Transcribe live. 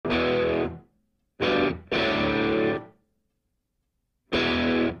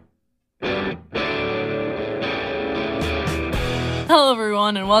Hello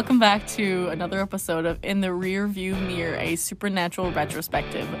everyone, and welcome back to another episode of In the Rearview Mirror, a supernatural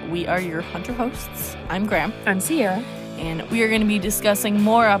retrospective. We are your Hunter hosts. I'm Graham. I'm Sierra. And we are going to be discussing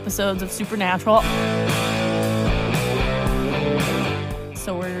more episodes of Supernatural.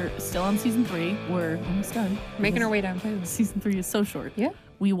 So we're still on season 3. We're almost done. Making our way downtown. Season 3 is so short. Yeah.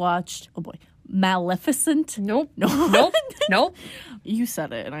 We watched, Maleficent. Nope. No. Nope. You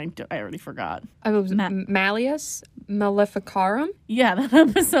said it, and I already forgot. I was Malleus Maleficarum? Yeah, that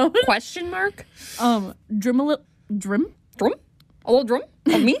episode. Question mark? Dream? A little drum?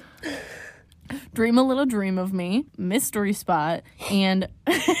 Of me? Dream a Little Dream of Me, Mystery Spot, and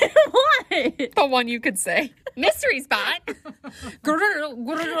what? The one you could say. Mystery Spot.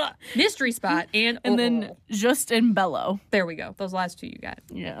 Mystery Spot. And then Just in Bello. There we go. Those last two you got.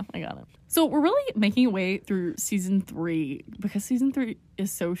 Yeah, I got it. So we're really making our way through season 3 because season 3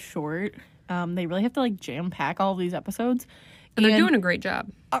 is so short. They really have to jam pack all of these episodes. And they're doing a great job.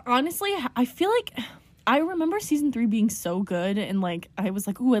 Honestly, I feel like I remember season 3 being so good, and I was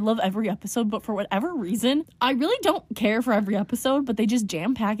like, ooh, I love every episode, but for whatever reason, I really don't care for every episode, but they just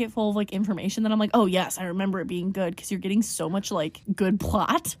jam pack it full of information that I'm like, oh yes, I remember it being good, because you're getting so much good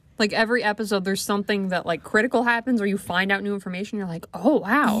plot. Every episode, there's something that critical happens, or you find out new information. You're like, oh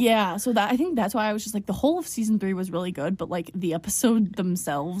wow. Yeah, so I think that's why I was just the whole of season 3 was really good, but the episode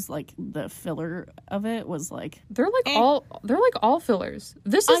themselves, the filler of it was they're all fillers.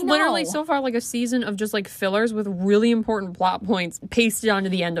 This is literally so far a season of just fillers with really important plot points pasted onto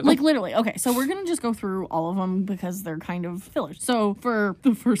the end of it. Literally. Okay, so we're gonna just go through all of them because they're kind of fillers. So for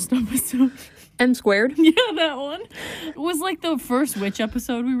the first episode, M squared. Yeah, that one. It was the first witch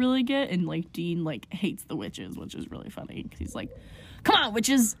episode we really get, and Dean hates the witches, which is really funny. He's like, come on,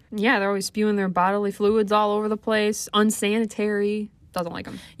 witches. Yeah, they're always spewing their bodily fluids all over the place. Unsanitary. Doesn't like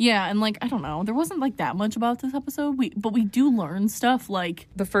them. Yeah, and I don't know. There wasn't that much about this episode. But we do learn stuff this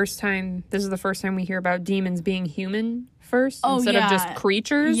is the first time we hear about demons being human first instead of just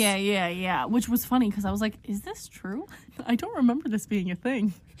creatures. Yeah. Which was funny because I was like, is this true? I don't remember this being a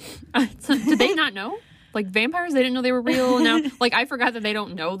thing. Did they not know? Vampires, they didn't know they were real. Now, I forgot that they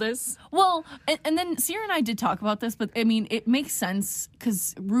don't know this. Well, and then Sierra and I did talk about this, but I mean, it makes sense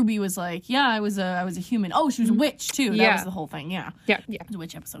because Ruby was yeah, I was a human. Oh, she was a witch too. That was the whole thing. Yeah. Yeah. It was a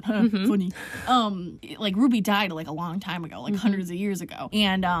witch episode. Funny. Ruby died a long time ago, hundreds of years ago,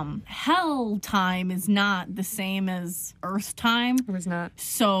 and hell time is not the same as Earth time. It was not.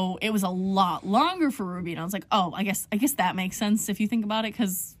 So it was a lot longer for Ruby, and I was like, oh, I guess that makes sense if you think about it,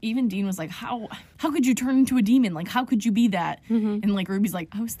 because even Dean was like, how could you turn into a demon? How could you be that? And Ruby's like,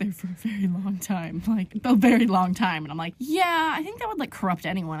 I was there for a very long time. A very long time. And I'm like, yeah, I think that would corrupt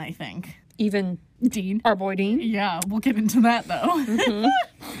anyone, I think. Even Dean. Our boy Dean. Yeah, we'll get into that though.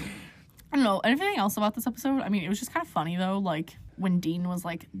 I don't know. Anything else about this episode? I mean, it was just kind of funny though, when Dean was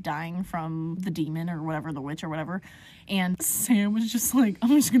dying from the demon or whatever, the witch or whatever, and Sam was just I'm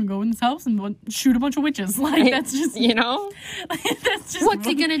just gonna go in this house and shoot a bunch of witches. That's just, that's just, what's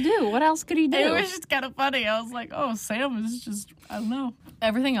he gonna do? What else could he do? It was just kind of funny. I was like, oh, Sam is just, I don't know.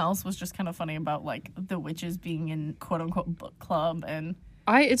 Everything else was just kind of funny about the witches being in quote unquote book club. And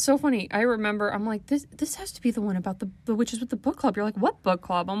it's so funny. I remember, I'm like, this has to be the one about the witches with the book club. You're like, what book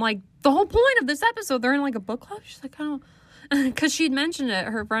club? I'm like, the whole point of this episode, they're in a book club. She's like, oh. Because she'd mentioned it,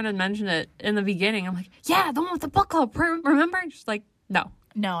 her friend had mentioned it in the beginning. I'm like, yeah, the one with the book club, remember? And she's like, no.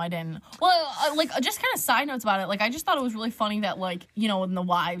 No, I didn't. Well, just kind of side notes about it. I just thought it was really funny that, when the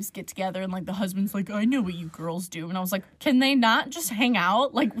wives get together and, the husband's like, I know what you girls do. And I was like, can they not just hang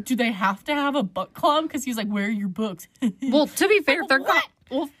out? Do they have to have a book club? Because he's like, where are your books? Well, to be fair,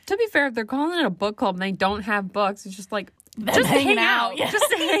 if they're calling it a book club and they don't have books, it's just just hang out. Yeah.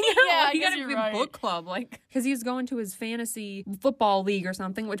 Just hang out. Yeah, you gotta be a book club. Because he's going to his fantasy football league or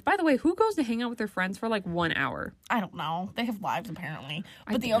something, which, by the way, who goes to hang out with their friends for 1 hour? I don't know. They have lives, apparently.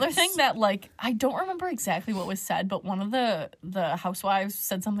 But the other thing that, I don't remember exactly what was said, but one of the housewives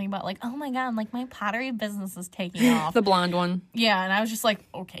said something about, oh my God, my pottery business is taking off. The blonde one. Yeah, and I was just like,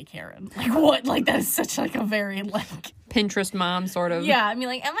 okay, Karen. What? That is such, a very, Pinterest mom, sort of. Yeah, I mean,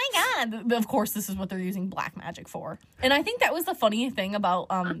 oh my God. Of course, this is what they're using black magic for. And I think that was the funny thing about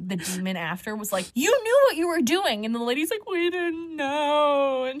the demon after was you knew what you were doing. And the lady's like, we didn't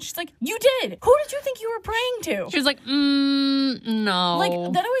know. And she's like, you did. Who did you think you were praying to? She was like,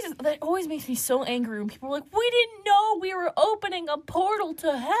 no. That always makes me so angry when people are like, we didn't know we were opening a portal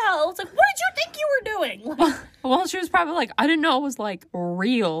to hell. It's like, what did you think you were doing? Well, she was probably like, I didn't know it was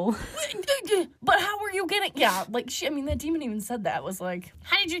real. But how were you getting? Yeah, that demon even said that was how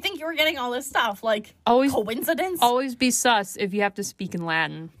did you think you were getting all this stuff? Always coincidence? Always be sus if you have to speak in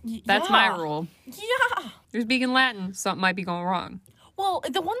Latin. That's my rule. Yeah. You're speaking Latin. Something might be going wrong. Well,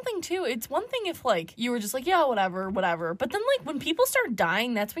 the one thing, too, it's one thing if, like, you were just like, yeah, whatever. But then, like, when people start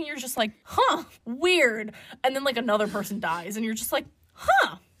dying, that's when you're just like, huh, weird. And then, like, another person dies, and you're just like,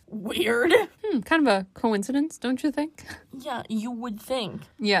 huh, weird. Kind of a coincidence, don't you think? Yeah, you would think.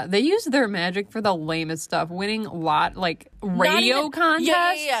 Yeah, they use their magic for the lamest stuff. Winning a lot, like, radio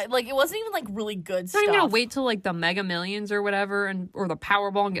contests. Yeah. Like, it wasn't even, like, really good stuff. Not even gonna wait till, like, the Mega Millions or whatever, or the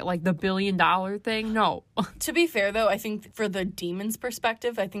Powerball and get, like, the $1 billion thing. No. To be fair, though, I think for the demon's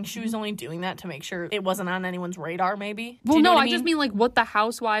perspective, I think she was only doing that to make sure it wasn't on anyone's radar, maybe. Well, no, I just mean, like, what the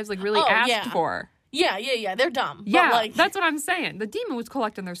housewives, like, really asked for. Yeah, they're dumb. Yeah, but, like, that's what I'm saying. The demon was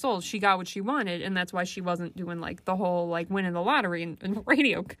collecting their souls. She got what she wanted, and that's why she wasn't doing, like, the whole, like, winning the lottery and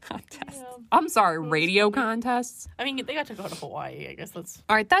radio contests. Yeah. I'm sorry, radio contests? I mean, they got to go to Hawaii, I guess that's...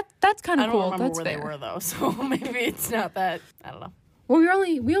 All right, that's kind of cool. I don't remember that's where fair. they were, though, so maybe it's not that... I don't know. Well, we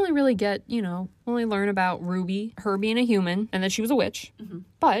only really get, only learn about Ruby, her being a human, and that she was a witch. Mm-hmm.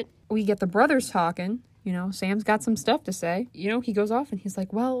 But we get the brothers talking. Sam's got some stuff to say. He goes off and he's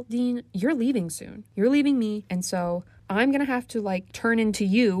like, well, Dean, you're leaving soon. You're leaving me. And so I'm going to have to, like, turn into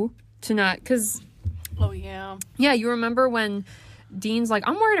you to not, because... Oh, yeah. Yeah, you remember when Dean's like,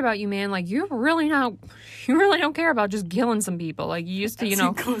 I'm worried about you, man. Like, you really don't care about just killing some people. Like, you used to, He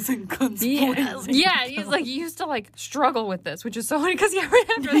goes and guns yeah, he's like, you used to, like, struggle with this, which is so funny, because right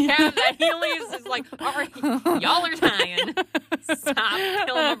after that, he leaves, is like, all right, y'all are dying. Stop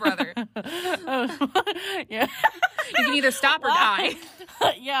killing my brother. Yeah. You can either stop or die.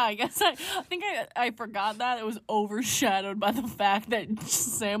 Yeah, I guess I think I forgot that. It was overshadowed by the fact that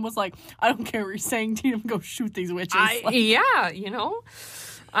Sam was like, I don't care what you're saying, Tina, go shoot these witches. Yeah,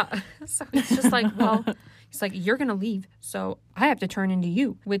 so it's just like, well, he's like, you're gonna leave, so I have to turn into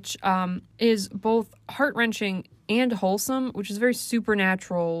you, which is both heart-wrenching and wholesome, which is a very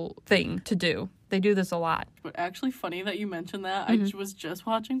supernatural thing to do. They do this a lot. But actually funny that you mentioned that. Mm-hmm. I was just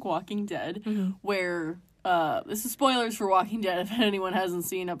watching Walking Dead, where this is spoilers for Walking Dead if anyone hasn't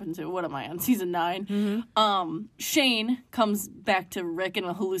seen up into, what am I on, season 9? Mm-hmm. Shane comes back to Rick in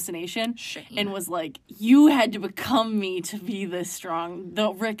a hallucination and was like, you had to become me to be this strong.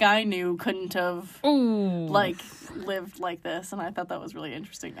 The Rick I knew couldn't have like lived like this. And I thought that was really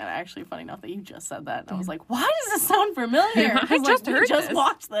interesting. And actually funny enough that you just said that. And I was like, why does this sound familiar? I just heard just this.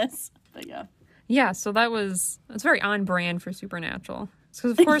 watched this. But yeah. Yeah, so it's very on brand for Supernatural.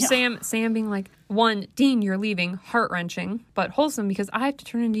 Because, of course, Sam being like, one, Dean, you're leaving, heart-wrenching, but wholesome because I have to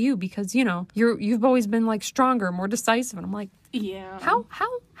turn into you because, you've always been, like, stronger, more decisive. And I'm like, yeah. How?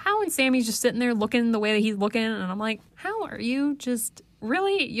 And Sammy's just sitting there looking the way that he's looking, and I'm like, how are you just...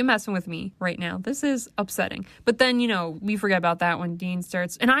 Really? You're messing with me right now. This is upsetting. But then, we forget about that when Dean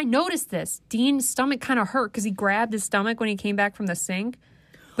starts... And I noticed this. Dean's stomach kind of hurt because he grabbed his stomach when he came back from the sink.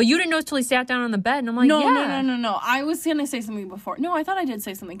 But you didn't know until he sat down on the bed, and I'm like, no, yeah. No. I was going to say something before. No, I thought I did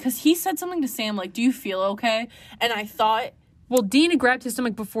say something, because he said something to Sam, like, do you feel okay? And I thought... Well, Dean had grabbed his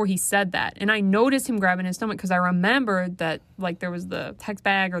stomach before he said that, and I noticed him grabbing his stomach, because I remembered that, like, there was the text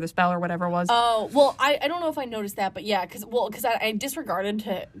bag or the spell or whatever it was. Oh, well, I don't know if I noticed that, but yeah, because I disregarded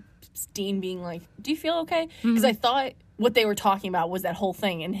to Dean being like, do you feel okay? Because I thought what they were talking about was that whole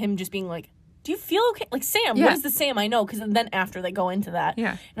thing, and him just being like, do you feel okay? Like, Sam, what is the Sam I know? Because then after they go into that,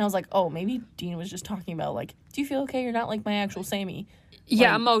 and I was like, oh, maybe Dean was just talking about, like, do you feel okay? You're not like my actual Sammy.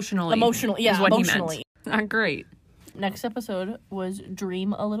 Yeah, like, emotionally. Yeah, is what emotionally. He meant. Not great. Next episode was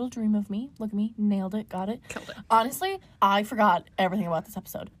Dream a Little Dream of Me. Look at me. Nailed it. Got it. Killed it. Honestly, I forgot everything about this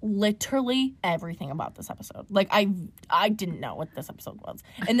episode. Literally everything about this episode. Like, I didn't know what this episode was.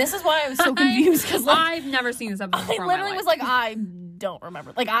 And this is why I was so confused. Because like, I've never seen this episode before. I literally was like, I don't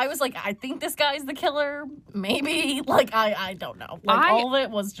remember. Like, I was like, I think this guy's the killer. Maybe. Like, I don't know. Like, all of it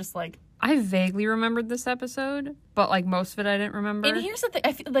was just like... I vaguely remembered this episode, but, like, most of it I didn't remember. And here's the thing,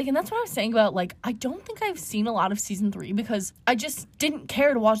 I feel like, and that's what I was saying about, like, I don't think I've seen a lot of season 3 because I just didn't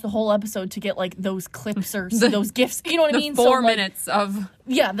care to watch the whole episode to get, like, those clips or those gifs. You know what I mean? 4 minutes of...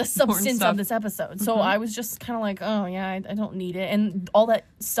 Yeah, the substance of this episode. So I was just kind of like, oh, yeah, I don't need it. And all that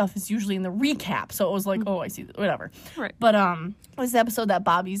stuff is usually in the recap. So it was like, oh, I see, whatever. Right. But it was the episode that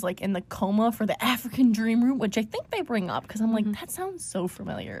Bobby's, like, in the coma for the African dream room, which I think they bring up because I'm like, that sounds so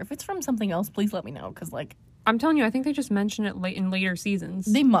familiar. If it's from something else, please let me know because, like... I'm telling you, I think they just mention it in later seasons.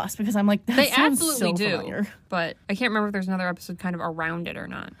 They must, because I'm like, that they sounds absolutely so do. familiar. But I can't remember if there's another episode kind of around it or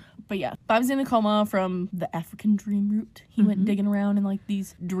not. But yeah, Bob's in a coma from the African dream route. He went digging around in, like,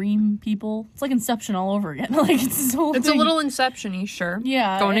 these dream people. It's like Inception all over again. Like, it's this whole It's thing. a little Inception-y, sure.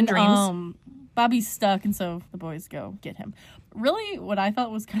 Yeah. Going in dreams. Bobby's stuck, and so the boys go get him. really what I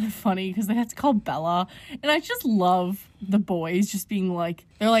thought was kind of funny, because they had to call Bella, and I just love the boys just being like,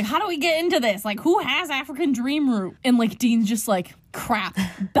 they're like, how do we get into this? Like, who has African dream root? And like Dean's just like, crap,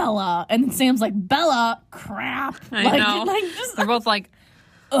 Bella. And then Sam's like, Bella, crap. I like, know. Like, just, they're both like,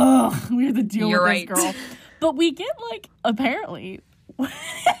 ugh, we have to deal You're with right. this girl. But we get like, apparently,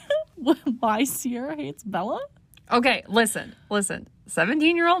 why Sierra hates Bella? okay, listen.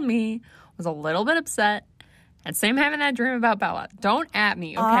 17-year-old me was a little bit upset at Sam having that dream about Bella. Don't at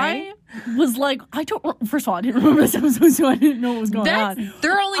me, okay? I was like, first of all, I didn't remember this episode, so I didn't know what was going on.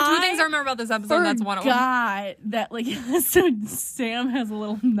 There are only two things I remember about this episode, and that's one of them. God, that like, so Sam has a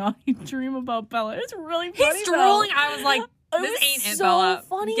little naughty dream about Bella. It's really funny. He's drooling. I was like, this was ain't it, so Bella.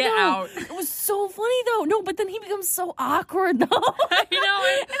 funny, Get though. out. It was so funny though. No, but then he becomes so awkward though. I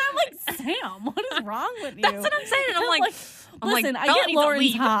know. And I'm like, Sam, what is wrong with you? That's what I'm saying. And I'm like, listen, I Bella get needs to Lauren's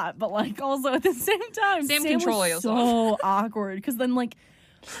leave. hot, but like also at the same time, Sam, Sam control was yourself. so awkward, because then like,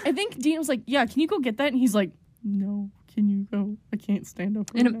 I think Dean was like, yeah, can you go get that? And he's like, no, can you go? I can't stand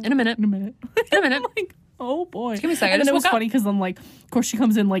up right now. In a minute. In a minute. In a minute. I'm like, oh boy. Give me a second. And I then it just was woke up. funny because then like, of course she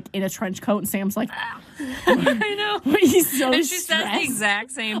comes in like in a trench coat, and Sam's like, I know. he's so And she says stressed. the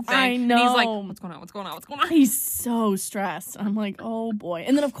exact same thing. I And he's like, know. what's going on? What's going on? What's going on? He's so stressed. I'm like, oh boy.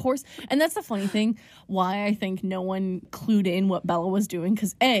 And then of course, and that's the funny thing, why I think no one clued in what Bella was doing,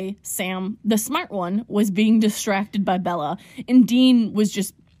 because Sam, the smart one, was being distracted by Bella, and Dean was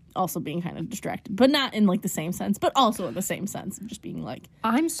just also being kind of distracted, but not in like the same sense, but also in the same sense of just being like,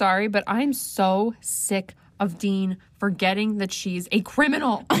 I'm sorry, but I'm so sick of Dean forgetting that she's a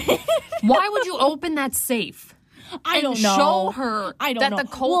criminal. Why would you open that safe? I don't and know. show her I don't that know. the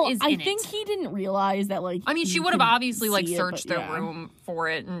cult is in I it. think he didn't realize that, like, I mean, she you would have could obviously like see it, searched but their yeah. room for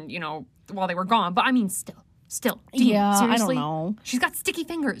it, and while they were gone. But I mean, still, Dean, Yeah, seriously? I don't know. She's got sticky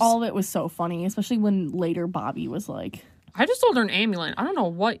fingers. All of it was so funny, especially when later Bobby was like, I just told her an amulet. I don't know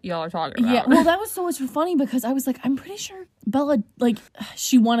what y'all are talking about. yeah, well, that was so much funny, because I was like, I'm pretty sure Bella, like,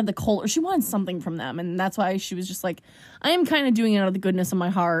 she wanted the cult, or she wanted something from them, and that's why she was just like, I am kind of doing it out of the goodness of my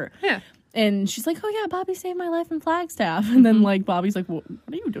heart. Yeah. And she's like, oh yeah, Bobby saved my life in Flagstaff. And then like Bobby's like, well,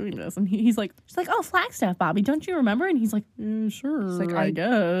 what are you doing this? And she's like, oh, Flagstaff, Bobby, don't you remember? And he's like, sure, like, I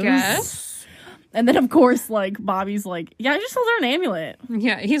guess. Guess. And then of course, like, Bobby's like, yeah, I just told her an amulet.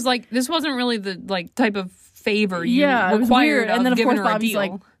 Yeah, he's like, this wasn't really the like type of favor you Yeah, it was required weird. of And then of giving course her a Bobby's deal.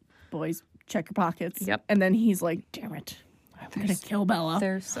 like, boys, check your pockets. Yep. And then he's like, damn it, I'm gonna kill Bella.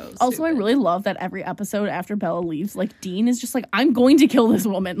 They're so stupid. Also, I really love that every episode after Bella leaves, like, Dean is just like, I'm going to kill this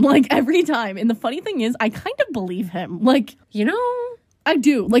woman, like, every time. And the funny thing is, I kind of believe him. Like, I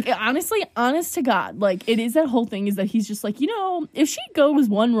do. Like, honestly, honest to God, like, it is that whole thing is that he's just like, if she goes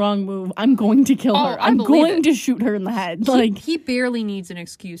one wrong move, I'm going to kill her. I I'm believe going it. to shoot her in the head. Like, he barely needs an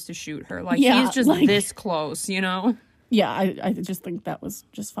excuse to shoot her. Like, Yeah, he's just like- this close, yeah, I just think that was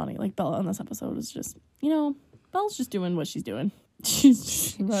just funny. Like, Bella in this episode is just, Bella's just doing what she's doing.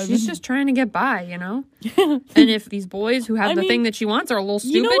 She's just trying to get by, And if these boys who have the mean, thing that she wants are a little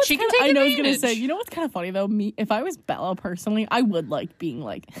stupid, she can take I know I advantage. was gonna say, what's kind of funny though? If I was Bella personally, I would like being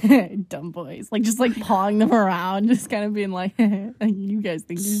like, dumb boys, like just like pawing them around, just kind of being like, you guys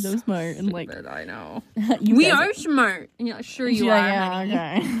think you're so smart, and like, Stupid, I know. you We guys are smart. Yeah, sure you are, honey.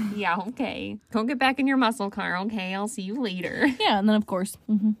 okay. Yeah, okay. Go get back in your muscle car, okay? I'll see you later. Yeah, and then of course,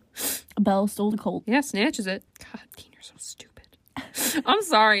 Bella stole the colt. Yeah, snatches it. God, Dean, you're so stupid. I'm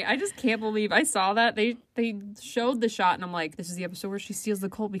sorry. I just can't believe I saw that. They showed the shot, and I'm like, this is the episode where she steals the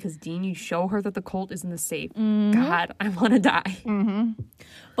colt, because Dean, you show her that the colt is in the safe. God, I want to die.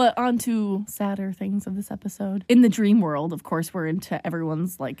 But on to sadder things of this episode. In the dream world, of course, we're into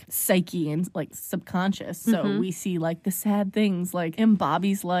everyone's like psyche and like subconscious. So we see like the sad things, like in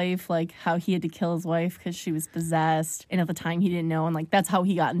Bobby's life, like how he had to kill his wife because she was possessed, and at the time he didn't know, and like that's how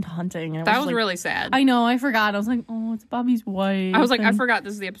he got into hunting. And That was like, really sad. I know, I forgot. I was like, oh, it's Bobby's wife. I was like, I and- forgot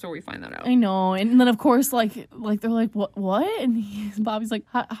this is the episode where you find that out. I know, and then of course, like they're like, what? And Bobby's like,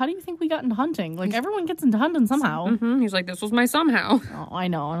 how do you think we got into hunting? Like everyone gets into hunting somehow. He's like, this was my somehow. Oh, I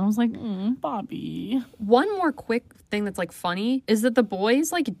know, and I was like, Bobby. One more quick thing that's like funny is that the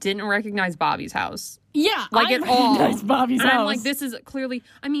boys like didn't recognize Bobby's house. Yeah, Like I at all. recognized Bobby's And house. I'm like, this is clearly,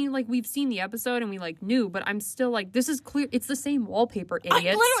 I mean, like we've seen the episode and we like knew, but I'm still like, this is clear. It's the same wallpaper,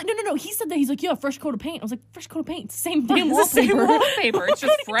 idiots. No. He said that. He's like, yeah, fresh coat of paint. I was like, fresh coat of paint. Same It's damn the wallpaper. same wallpaper. It's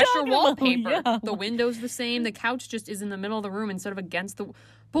just What are you fresher talking about? wallpaper. Yeah. The window's the same. The couch just is in the middle of the room instead of against the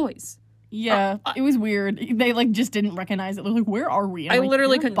boys. Yeah, it was weird. They like just didn't recognize it. They're like, where are we? And I I'm like,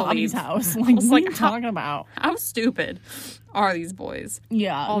 literally "You're at couldn't Bobby's believe. house. I Like, was what like, are you talking about? How stupid. are these boys?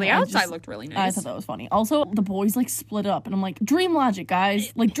 Yeah. Oh, the outside looked really nice. I thought that was funny. Also, the boys, like, split up. And I'm like, dream logic,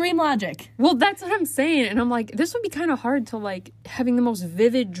 guys. Like, dream logic. Well, that's what I'm saying. And I'm like, this would be kind of hard to, like, having the most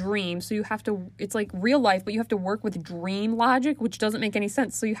vivid dream. So you have to, it's like real life, but you have to work with dream logic, which doesn't make any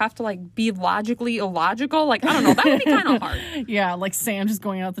sense. So you have to, like, be logically illogical. Like, I don't know. That would be kind of hard. Yeah, like Sam just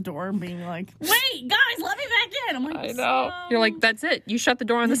going out the door and being like, wait, guys, let me back in. I'm like, I know. You're like, that's it. You shut the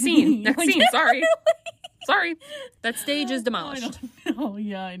door on the scene. Next scene. Sorry. Sorry. That stage is demolished. Oh,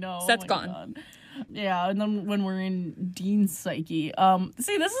 yeah, I know. Set's gone. God. Yeah, and then when we're in Dean's psyche,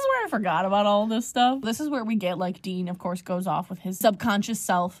 see, this is where I forgot about all this stuff. This is where we get, like, Dean, of course, goes off with his subconscious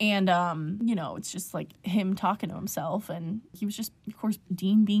self, and, you know, it's just, like, him talking to himself, and he was just, of course,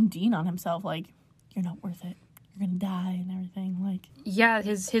 Dean being Dean on himself, like, you're not worth it. You're gonna die and everything, like. Yeah,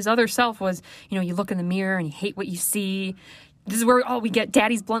 his other self was, you know, you look in the mirror and you hate what you see. This is where, we get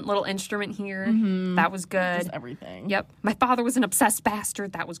Daddy's blunt little instrument here. Mm-hmm. That was good. Just everything. Yep. My father was an obsessed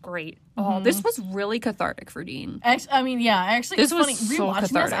bastard. That was great. Oh, this was really cathartic for Dean. Actually, this was funny. So rewatching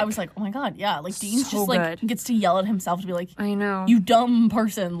cathartic. this, I was like, oh my God, yeah. Like, Dean's So just, like, good. gets to yell at himself to be like, I know. you dumb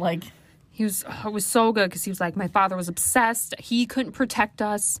person, like. It was so good because he was like, my father was obsessed. He couldn't protect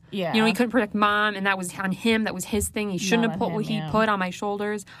us. Yeah. You know, he couldn't protect Mom, and that was on him. That was his thing. He shouldn't have put what he put on my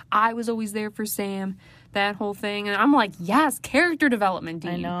shoulders. I was always there for Sam. That whole thing. And I'm like, yes, character development,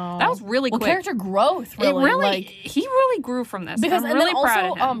 Dean. I know. That was really quick. Character growth, really. It really, like, he really grew from this. Because, I'm and really then proud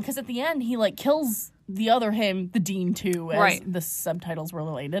also, of him. because at the end, he, like, kills the other him, the Dean, too, as right. the subtitles were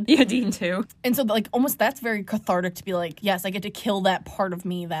related. Yeah, Dean, too. And so, like, almost that's very cathartic to be like, yes, I get to kill that part of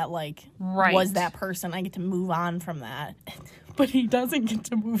me that, like, right. was that person. I get to move on from that. But he doesn't get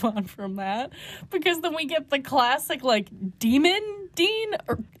to move on from that. Because then we get the classic, like, demon Dean,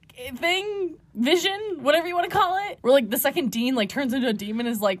 or thing, vision, whatever you want to call it. Where, like, the second Dean, like, turns into a demon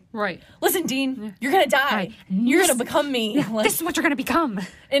and is like, right. Listen, Dean, you're gonna die. Right. You're gonna become me. Yeah, like, this is what you're gonna become.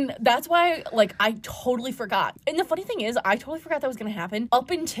 And that's why, like, I totally forgot. And the funny thing is, I totally forgot that was gonna happen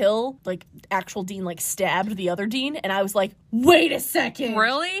up until, like, actual Dean, like, stabbed the other Dean. And I was like, wait a second.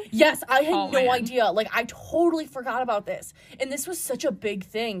 Really? Yes, I had no idea. Like, I totally forgot about this. And this was such a big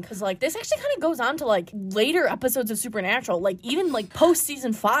thing. Because, like, this actually kind of goes on to, like, later episodes of Supernatural. Like, even, like, post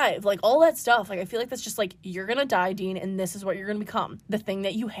season 5. Like, all that stuff. Like, I feel like that's just, like, you're gonna die, Dean, and this is what you're gonna become. The thing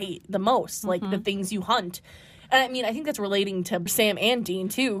that you hate the most. Like, the things you hunt. And I mean, I think that's relating to Sam and Dean,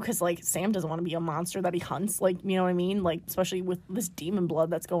 too, because, like, Sam doesn't want to be a monster that he hunts, like, you know what I mean? Like, especially with this demon blood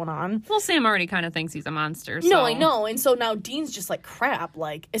that's going on. Well, Sam already kind of thinks he's a monster, so. No, I know, and so now Dean's just like, crap,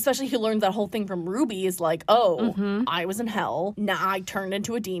 like, especially he learns that whole thing from Ruby is like, oh, I was in hell, now I turned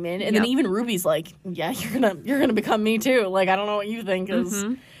into a demon, and then even Ruby's like, yeah, you're gonna become me, too, like, I don't know what you think,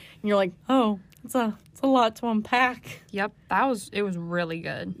 and you're like, oh, it's a lot to unpack. Yep, it was really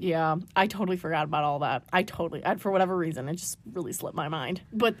good. Yeah, I totally forgot about all that. For whatever reason, it just really slipped my mind.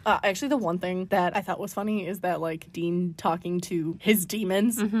 But actually, the one thing that I thought was funny is that, like, Dean talking to his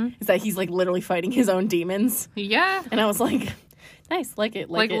demons is that he's, like, literally fighting his own demons. Yeah. And I was like, nice, like it.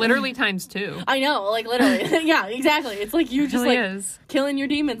 Like literally times 2. I know, like, literally. Yeah, exactly. It's like you just, really like, is. Killing your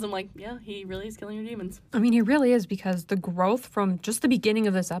demons. I'm like, yeah, he really is killing your demons. I mean, he really is, because the growth from just the beginning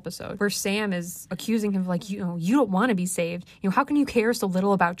of this episode, where Sam is accusing him of, like, you know, you don't want to be saved. You know, how can you care so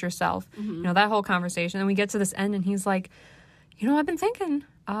little about yourself? You know, that whole conversation. And we get to this end, and he's like, you know, I've been thinking,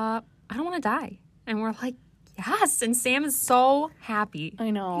 I don't want to die. And we're like, yes. And Sam is so happy. I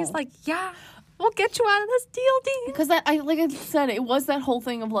know. He's like, yeah. We'll get you out of this deal, Dean. Because like I said, it was that whole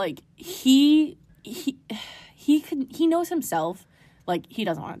thing of, like, he knows himself, like, he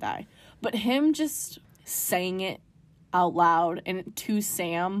doesn't want to die, but him just saying it out loud and to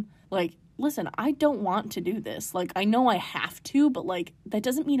Sam, like, listen, I don't want to do this. Like, I know I have to, but, like, that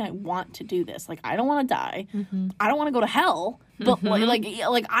doesn't mean I want to do this. Like, I don't want to die. I don't want to go to hell. But like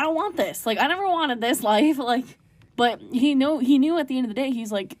I don't want this. Like, I never wanted this life. Like, but he knew at the end of the day,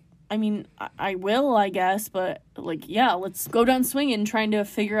 he's like, I mean, I will, I guess, but, like, yeah, let's go down swinging, trying to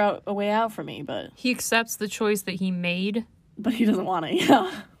figure out a way out for me, but... He accepts the choice that he made. But he doesn't want to, yeah.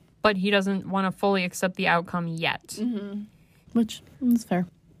 But he doesn't want to fully accept the outcome yet. Which is fair.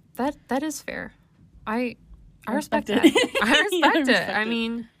 That is fair. I respect it. that. I respect it. I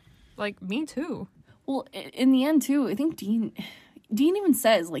mean, like, me too. Well, in the end, too, I think Dean even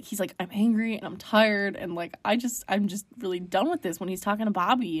says, like, he's like, I'm angry and I'm tired and, like, I'm just really done with this when he's talking to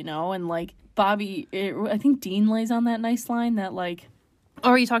Bobby, you know? And, like, Bobby, I think Dean lays on that nice line that, like...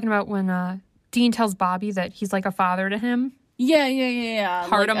 Oh, are you talking about when Dean tells Bobby that he's like a father to him? Yeah.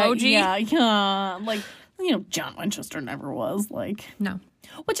 Heart like, emoji? Yeah. Like, you know, John Winchester never was, like... No.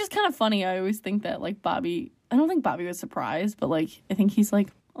 Which is kind of funny. I always think that, like, Bobby... I don't think Bobby was surprised, but, like, I think he's like,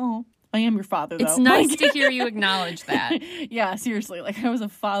 oh... I am your father, though. It's nice to hear you acknowledge that. Yeah, seriously. Like, I was a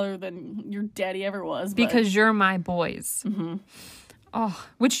father than your daddy ever was. Because you're my boys. Mm-hmm. Oh,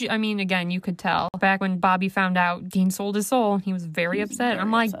 which, I mean, again, you could tell. Back when Bobby found out Dean sold his soul, he was very upset.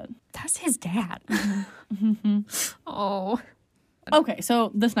 I'm like, that's his dad. Mm-hmm. Oh. Okay,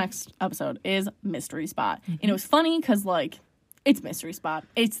 so this next episode is Mystery Spot. And it was funny because, like, it's Mystery Spot.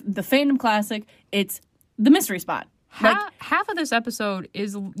 It's the fandom classic. It's the Mystery Spot. Half of this episode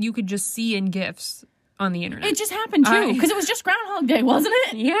is you could just see in GIFs on the internet. It just happened, too, because it was just Groundhog Day, wasn't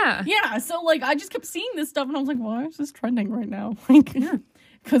it? Yeah. Yeah, so, like, I just kept seeing this stuff, and I was like, why is this trending right now? Like,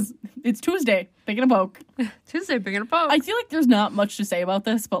 because it's Tuesday, picking a poke. Tuesday, picking a poke. I feel like there's not much to say about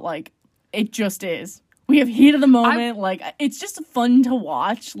this, but, like, it just is. We have heat of the moment. Like, it's just fun to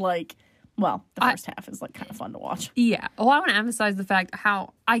watch. Like, well, the first half is, like, kind of fun to watch. Yeah. Well, I want to emphasize the fact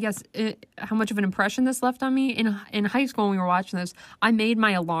how much of an impression this left on me. In high school when we were watching this, I made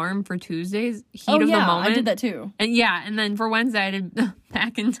my alarm for Tuesdays, heat of the moment. I did that too. And then for Wednesday, I did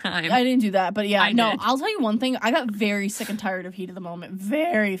Back in Time. I didn't do that, but yeah, I did. I'll tell you one thing. I got very sick and tired of heat of the moment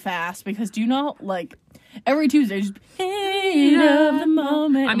very fast because do you know, like, every Tuesday, just heat of the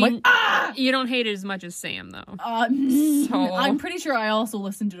moment. I mean, like, you don't hate it as much as Sam, though. I'm pretty sure I also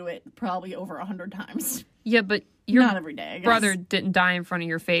listened to it probably over 100 times. Yeah, but your not every day, I guess. brother didn't die in front of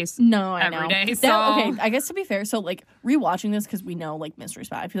your face every day. So okay, I guess to be fair, so like rewatching this because we know like Mystery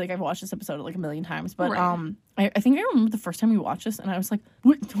Spot. I feel like I've watched this episode like a million times, but right. I think I remember the first time we watched this, and I was like,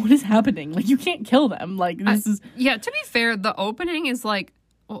 what is happening? Like you can't kill them. Like this is yeah. To be fair, the opening is like,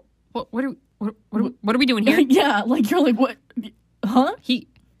 what are we doing here? Yeah, like you're like what? Huh? He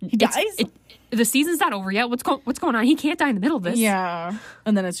dies. The season's not over yet. What's going on? He can't die in the middle of this. Yeah,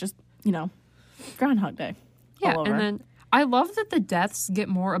 and then it's just Groundhog Day. Yeah, and then I love that the deaths get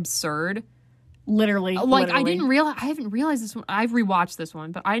more absurd. Literally. I haven't realized this one. I've rewatched this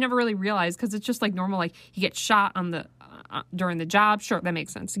one, but I never really realized because it's just like normal. Like he gets shot on the during the job. Sure, that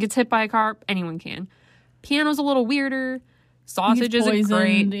makes sense. He gets hit by a car. Anyone can. Piano's a little weirder. Sausage isn't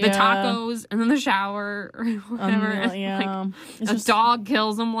great. Yeah. The tacos and then the shower or whatever. Yeah, like, a dog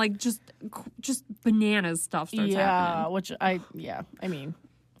kills him. Like just bananas stuff starts happening. Yeah, I mean,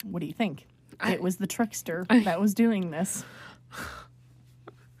 what do you think? It was the trickster that was doing this.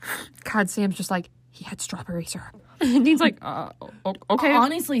 God, Sam's just like, he had strawberry syrup. And Dean's like, okay.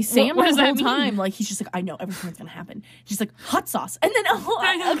 Honestly, Sam what the does whole that time, mean? like, he's just like, I know everything's gonna happen. She's like, hot sauce. And then,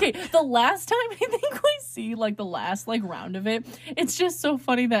 okay, the last time I think we see, like, the last, like, round of it, it's just so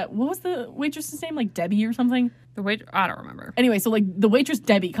funny that, what was the waitress's name? Like, Debbie or something? I don't remember. Anyway, so, like, the waitress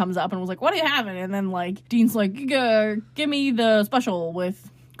Debbie comes up and was like, what are you having? And then, like, Dean's like, give me the special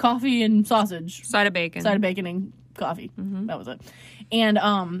with coffee and sausage. Side of bacon and coffee. Mm-hmm. That was it.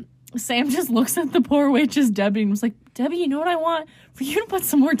 And Sam just looks at the poor waitress Debbie and was like, Debbie, you know what I want? For you to put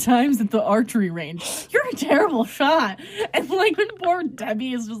some more times at the archery range. You're a terrible shot. And like when poor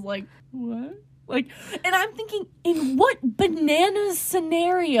Debbie is just like, what? Like, and I'm thinking, in what bananas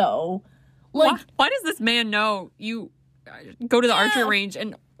scenario? Like, why does this man know you go to the archery range,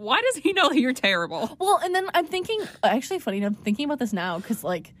 and why does he know that you're terrible? Well, and then I'm thinking, actually funny enough, thinking about this now, because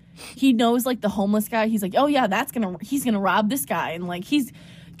like he knows like the homeless guy. He's like, oh yeah, he's gonna rob this guy, and like he's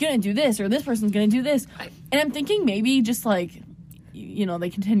gonna do this, or this person's gonna do this. And I'm thinking maybe just like, they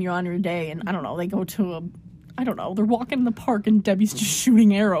continue on your day, and I don't know, they go to they're walking in the park, and Debbie's just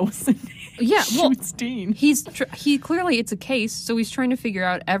shooting arrows. And shoots Dean. He clearly, it's a case, so he's trying to figure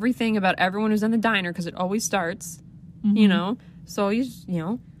out everything about everyone who's in the diner, because it always starts, so he's,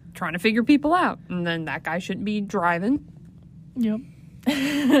 trying to figure people out, and then that guy shouldn't be driving. Yep.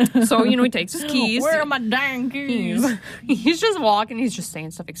 So, he takes his keys. Where are my dang keys? He's just walking. He's just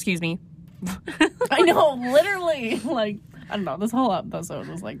saying stuff. Excuse me. I know, literally. Like, I don't know. This whole episode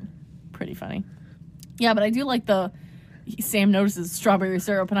was, like, pretty funny. Yeah, but I do like Sam notices strawberry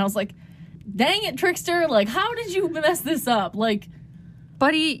syrup, and I was like, dang it, trickster. Like, how did you mess this up? Like,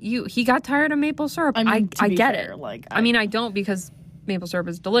 buddy, he got tired of maple syrup. I mean, I get fair, it. Like, I mean, I don't, because maple syrup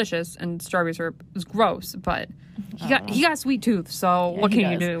is delicious and strawberry syrup is gross, but he got sweet tooth, so what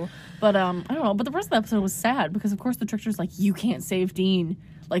can you do? But I don't know, but the rest of the episode was sad because of course the trickster's like, you can't save Dean,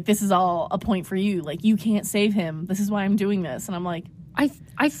 like this is all a point for you, like you can't save him, this is why I'm doing this. And I'm like,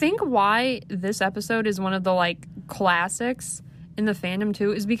 I think why this episode is one of the like classics in the fandom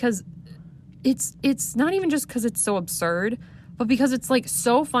too is because it's not even just because it's so absurd, but because it's, like,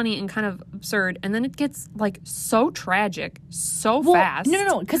 so funny and kind of absurd, and then it gets, like, so tragic so fast.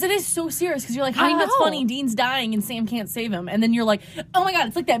 No, because it is so serious, because you're like, how that's funny, Dean's dying and Sam can't save him. And then you're like, oh my god,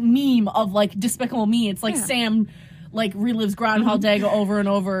 it's like that meme of, like, Despicable Me. It's like Sam, like, relives Groundhog Day over and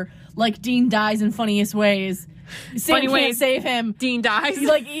over. Like, Dean dies in funniest ways. Sam Funny can't way save him. Dean dies.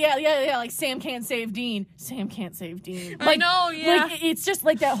 Like, yeah. Like, Sam can't save Dean. Sam can't save Dean. Like, I know, yeah. Like, it's just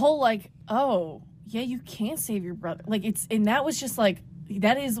like that whole, like, oh, yeah, you can't save your brother. Like, and that was just like,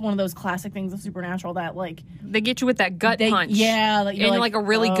 that is one of those classic things of Supernatural that, like, they get you with that gut punch. Yeah. Like, in like a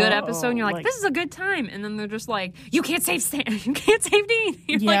really good episode, and you're like, this is a good time. And then they're just like, you can't save Sam. You can't save Dean.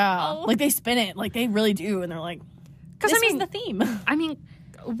 You're yeah. like, oh. Like, they spin it. Like, they really do. And they're like, this is the theme. I mean,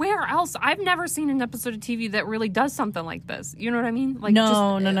 where else? I've never seen an episode of TV that really does something like this. You know what I mean? Like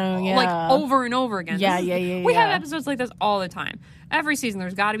no, yeah. Like over and over again. Yeah. We have episodes like this all the time. Every season,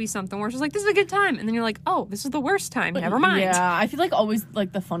 there's got to be something where it's just like, this is a good time. And then you're like, oh, this is the worst time. Never mind. Yeah, I feel like always,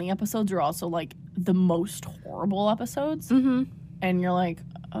 like, the funny episodes are also, like, the most horrible episodes. Mm-hmm. And you're like,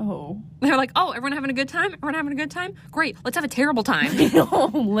 oh. They're like, oh, everyone having a good time? Everyone having a good time? Great, let's have a terrible time.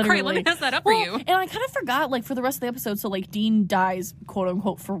 Literally. Great, let me mess that up for you. And I kind of forgot, like, for the rest of the episode, so, like, Dean dies,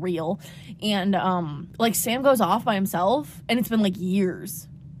 quote-unquote, for real. And, like, Sam goes off by himself, and it's been, like, years.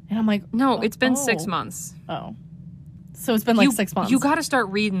 And I'm like, no, it's been 6 months. Oh. So it's been like 6 months. You got to start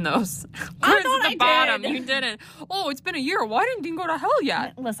reading those. I thought at the bottom. did. You didn't. Oh, it's been a year. Why didn't Dean go to hell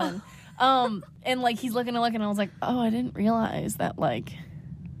yet? Listen. And like he's looking, and I was like, oh, I didn't realize that like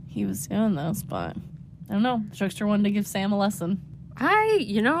he was doing this, but I don't know. Trickster wanted to give Sam a lesson.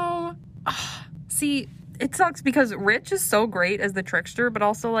 See, it sucks because Rich is so great as the trickster, but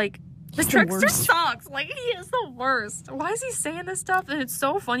also like the trickster sucks. Like, he is the worst. Why is he saying this stuff? And it's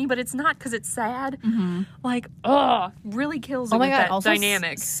so funny, but it's not because it's sad. Mm-hmm. Like, really kills it with that also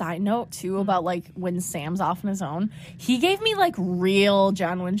dynamic. Side note, too, about, like, when Sam's off on his own. He gave me, like, real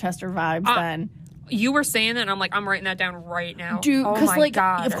John Winchester vibes then. You were saying that, and I'm like, I'm writing that down right now. Dude, oh because, my like,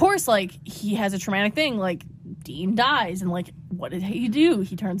 God. of course, like, he has a traumatic thing. Like, Dean dies, and, like, what did he do?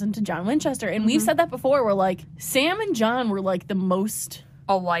 He turns into John Winchester. And we've said that before, where, like, Sam and John were, like, the most...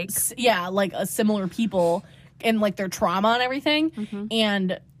 alike. Yeah, like, similar people and, like, their trauma and everything.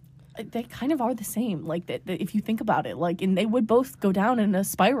 And they kind of are the same. Like, that if you think about it. Like, and they would both go down in a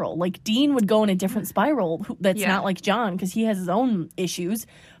spiral. Like, Dean would go in a different spiral that's not like John, because he has his own issues.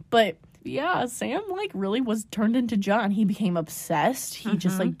 But... yeah, Sam, like, really was turned into John. He became obsessed. He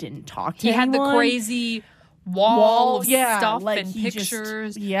just, like, didn't talk to anyone. He had the crazy wall of stuff like, and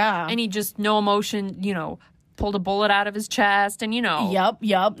pictures. Yeah. And he just, no emotion, pulled a bullet out of his chest and,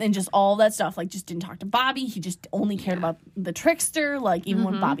 Yep. And just all that stuff. Like, just didn't talk to Bobby. He just only cared about the trickster. Like, even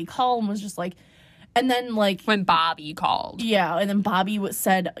when Bobby called and was just like... and then, like... when Bobby called. Yeah, and then Bobby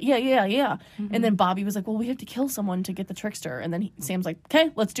said, yeah. And then Bobby was like, well, we have to kill someone to get the trickster. And then Sam's like, okay,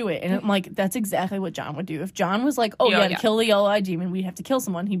 let's do it. And I'm like, that's exactly what John would do. If John was like, to kill the yellow-eyed demon, we'd have to kill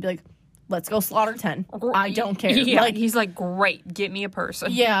someone, he'd be like, let's go slaughter 10. I don't care. Yeah, like, he's like, great, get me a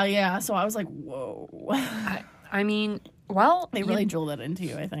person. Yeah. So I was like, whoa. I mean, well... they really drilled that into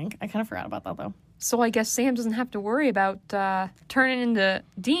you, I think. I kind of forgot about that, though. So I guess Sam doesn't have to worry about turning into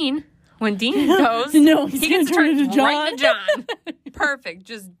Dean. When Dean goes, no, he gets to turn into John. Right into John. Perfect.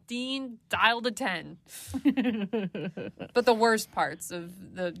 Just Dean dialed to 10. But the worst parts of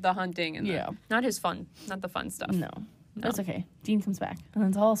the hunting and not the fun stuff. No, that's okay. Dean comes back and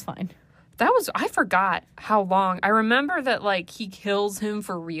it's all fine. I forgot how long. I remember that, like, he kills him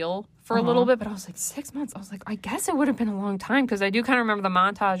for real for a little bit, but I was like, 6 months. I was like, I guess it would have been a long time, because I do kind of remember the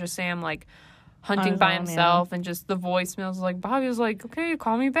montage of Sam, like, hunting by himself and just the voicemails. Like, Bobby was like, okay,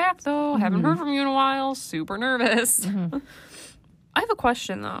 call me back, though. Haven't heard from you in a while. Super nervous. I have a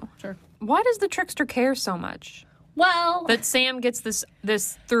question, though. Sure. Why does the trickster care so much? Well... that Sam gets this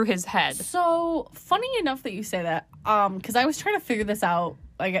through his head. So, funny enough that you say that, because I was trying to figure this out.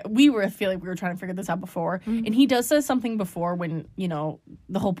 Like, I feel like we were trying to figure this out before. And he does say something before when,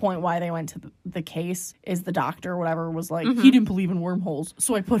 the whole point why they went to the case is the doctor or whatever was like, he didn't believe in wormholes,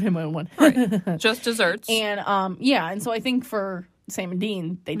 so I put him in one. Right. Just desserts. And, and so I think for Sam and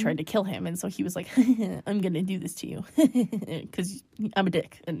Dean, they tried to kill him. And so he was like, I'm going to do this to you because I'm a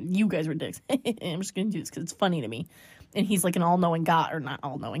dick and you guys are dicks. I'm just going to do this because it's funny to me. And he's like an all-knowing God, or not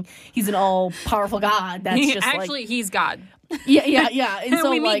all-knowing. He's an all-powerful God. That's just actually, he's God. Yeah. And so,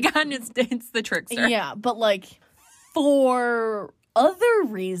 we meet God, and it's the trickster. Yeah, but, like, for other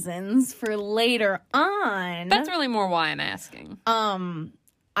reasons, for later on... that's really more why I'm asking.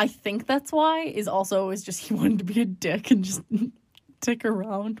 I think that's why, is just he wanted to be a dick and just... stick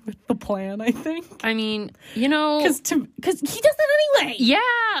around with the plan, I think. I mean, because he does that anyway. Yeah.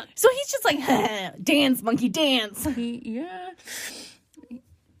 So he's just like, dance, monkey, dance.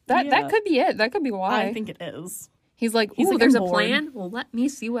 That could be it. That could be why. I think it is. He's like, there's a plan? Well, let me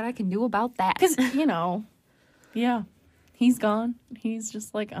see what I can do about that. Because, yeah, he's gone. He's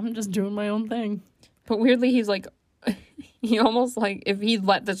just like, I'm just doing my own thing. But weirdly, he's like, he almost like, if he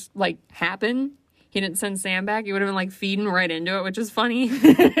let this, like, happen... he didn't send Sam back, he would have been like feeding right into it, which is funny.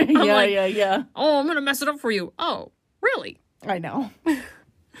 Yeah. Oh, I'm gonna mess it up for you. Oh, really? I know. I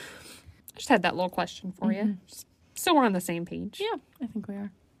just had that little question for you. So we're on the same page. Yeah, I think we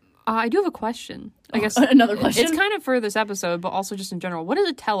are. I do have a question. I guess another question. It's kind of for this episode, but also just in general. What is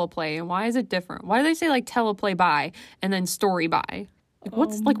a teleplay, and why is it different? Why do they say like teleplay by and then story by?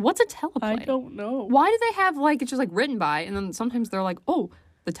 Like, what's a teleplay? I don't know. Why do they have like it's just like written by, and then sometimes they're like, oh,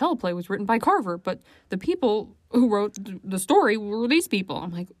 the teleplay was written by Carver, but the people who wrote the story were these people.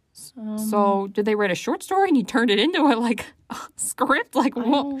 I'm like, so did they write a short story and you turned it into a like a script? Like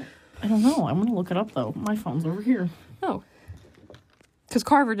what? I don't know. I'm gonna look it up though. My phone's over here. Oh. Because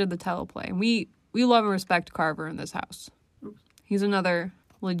Carver did the teleplay. And we love and respect Carver in this house. He's another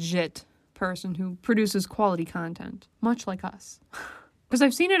legit person who produces quality content, much like us. Because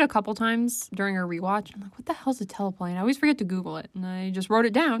I've seen it a couple times during a rewatch. I'm like, what the hell's a teleplay? And I always forget to Google it. And I just wrote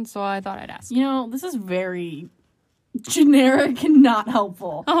it down, so I thought I'd ask. You know, this is very generic and not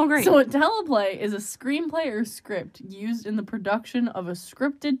helpful. Oh, great. So a teleplay is a screenplay or script used in the production of a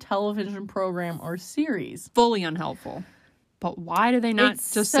scripted television program or series. Fully unhelpful. But why do they not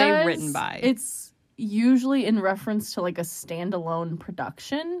just say written by? It's usually in reference to like a standalone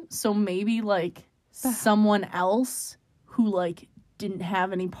production. So maybe like someone else who like didn't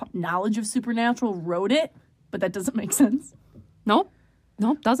have any knowledge of Supernatural wrote it, but that doesn't make sense. Nope,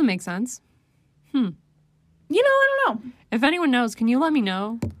 doesn't make sense. You know, I don't know. If anyone knows, can you let me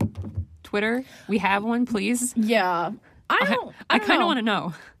know? Twitter, we have one, please. Yeah. I kind of want to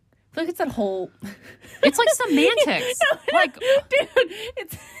know. I feel like it's that whole... It's like semantics. Like, dude,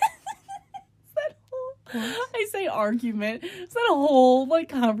 it's that whole... I say argument. It's that whole, like,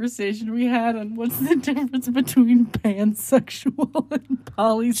 conversation we had on what's the difference between pansexual and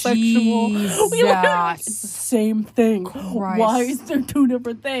polysexual. Jesus. It's the same thing. Christ. Why is there two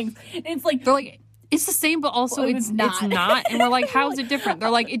different things? And it's like... They're like, it's the same, but also it's not. And we're like, how is it different? They're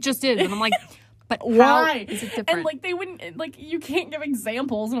like, it just is. And I'm like... But why is it different? And, like, they wouldn't, like, you can't give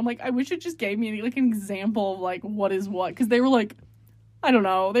examples. And I'm like, I wish it just gave me, like, an example of, like, what is what. Because they were like, I don't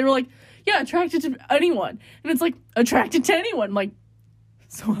know. They were like, yeah, attracted to anyone. And it's like, attracted to anyone. I'm like,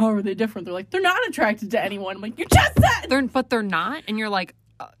 so how are they different? They're like, they're not attracted to anyone. I'm like, you just said! But they're not? And you're like,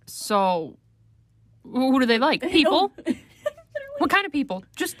 so, who do they like? People? What kind of people?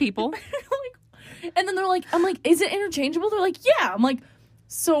 Just people. And then they're like, I'm like, is it interchangeable? They're like, yeah. I'm like,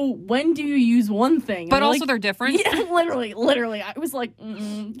 so when do you use one thing? But also like, they're different? Yeah, literally. I was like,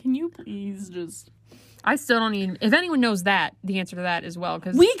 can you please just... I still don't even... If anyone knows that, the answer to that as well,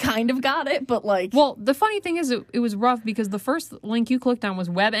 because... We kind of got it, but like... Well, the funny thing is it was rough because the first link you clicked on was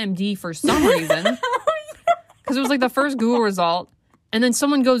WebMD for some reason. Because it was like the first Google result. And then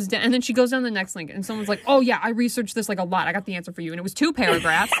someone goes down... And then she goes down the next link and someone's like, oh yeah, I researched this like a lot. I got the answer for you. And it was 2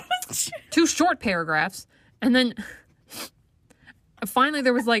 paragraphs. 2 short paragraphs. And then... Finally,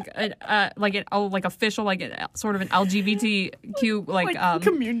 there was like an official sort of an LGBTQ like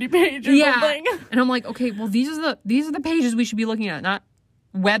community page or something. And I'm like, okay, well these are the pages we should be looking at, not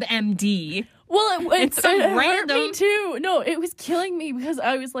WebMD. Well, it's so it random. hurt me too. No, it was killing me because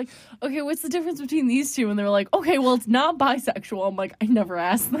I was like, okay, what's the difference between these two? And they were like, okay, well, it's not bisexual. I'm like, I never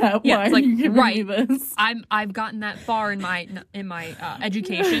asked that. Yeah, why it's are like, you giving right. me this? I've gotten that far in my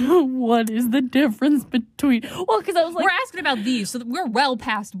education. What is the difference between? Well, because I was like, we're asking about these, so we're well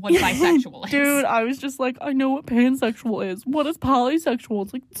past what bisexual is. Dude, I was just like, I know what pansexual is. What is polysexual?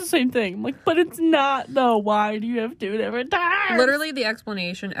 It's like it's the same thing. I'm like, but it's not though. Why do you have 2 different terms? Literally, the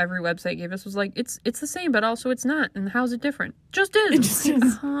explanation every website gave us was like, it's the same, but also it's not. And how's it different? Just is. It just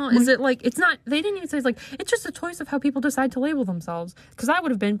is. Is it like, it's not, they didn't even say, it's like, it's just a choice of how people decide to label themselves. Because that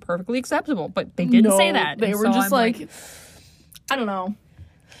would have been perfectly acceptable, but they didn't say that. They were just like, I don't know.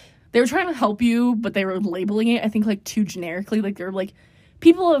 They were trying to help you, but they were labeling it, I think, like, too generically. Like, they're like,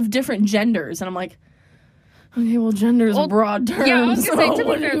 people of different genders. And I'm like, okay, well, gender is a broad term. Yeah, I was going to say, to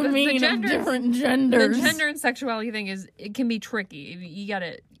what be fair, do you mean of different genders? The gender and sexuality thing it can be tricky. You got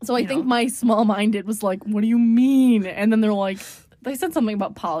to... So I think my small-minded was like, what do you mean? And then they're like, they said something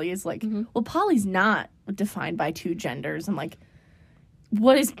about poly. Is like, well, poly's not defined by 2 genders. I'm like,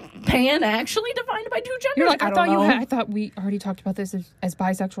 what is pan actually defined by 2 genders? You're like, I thought we already talked about this as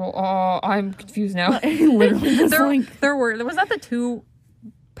bisexual. Oh, I'm confused now. Literally, was that the 2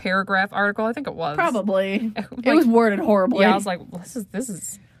 paragraph article? I think it was. Probably. It was worded horribly. Yeah, I was like, well, this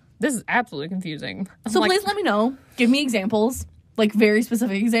is absolutely confusing. So please let me know. Give me examples. Like, very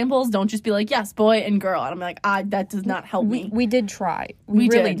specific examples. Don't just be like, yes, boy and girl. And I'm like, that does not help me. We did try. We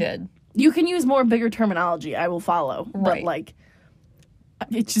really did. You can use more bigger terminology. I will follow. Right. But, like,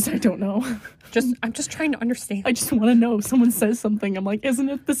 I don't know. I'm just trying to understand. I just want to know. Someone says something, I'm like, isn't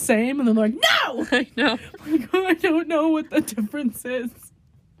it the same? And then they're like, no! I know. I'm like, oh, I don't know what the difference is.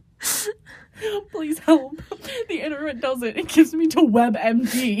 Please help. The internet does it. It gives me to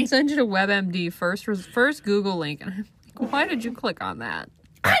WebMD. Send you to WebMD first Google link. And I'm like, why did you click on that?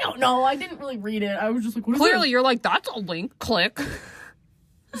 I don't know. I didn't really read it. I was just like, what is Clearly, you're like, that's a link. Click.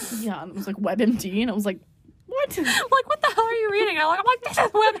 Yeah, and it was like WebMD, and I was like, what? I'm like, what the hell are you reading? I'm like, this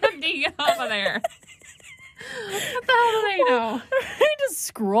is WebMD. Get off of there. What the hell do they know? I just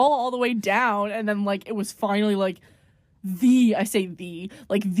scroll all the way down, and then, like, it was finally, like, the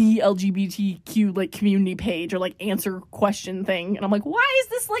LGBTQ, like, community page, or, like, answer question thing. And I'm like, why is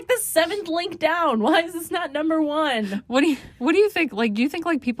this, like, the 7th link down? Why is this not number 1? What do you think? Like, do you think,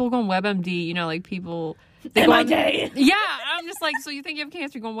 like, people go on WebMD, you know, like, people... Am I gay? Yeah, I'm just like, so you think you have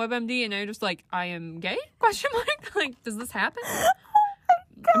cancer, you go on WebMD, and now you're just like, I am gay? Question mark? Like, does this happen?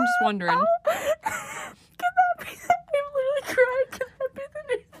 I'm just wondering. Can that be? I'm literally crying. Can that be the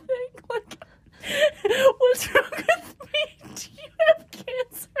new thing? Like, what's wrong with me? Do you have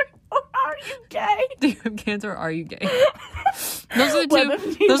cancer or are you gay? Do you have cancer or are you gay? Those are the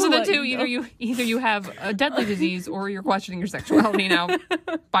WebMD two. Those are the will two. let you know. Either you have a deadly disease or you're questioning your sexuality now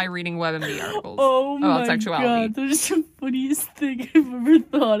by reading WebMD articles about sexuality. God, that is the funniest thing I've ever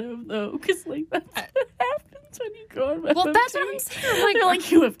thought of, though, because like that's what happens when you go on WebMD. Well, that's what I'm saying. I'm like, they're like,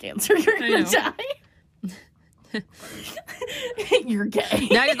 you have cancer, you're gonna know. die. You're gay.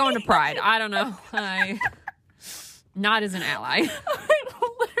 Now you're going to Pride. I don't know. Not as an ally. I have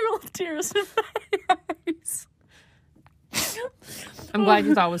literal tears in my eyes. I'm glad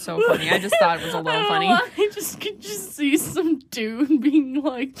you thought it was so funny. I just thought it was a little funny. I just could just see some dude being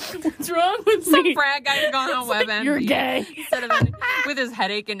like, what's wrong with Some me? frat guy who's gone on Like, WebMD. you're gay. Instead of with his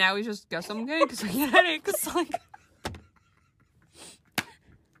headache, and now he's just, guess I'm gay because I get a headache. It's like...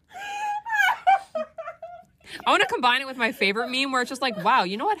 I want to combine it with my favorite meme where it's just like, wow,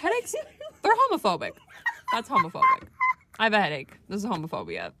 you know what? Headaches, they're homophobic. That's homophobic. I have a headache. This is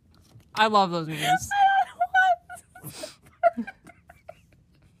homophobia. I love those memes.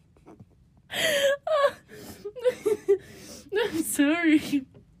 I'm sorry.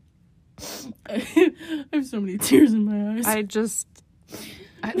 I have so many tears in my eyes.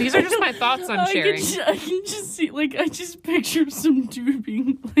 These are just my thoughts I'm sharing. I can just see, like, I just picture some dude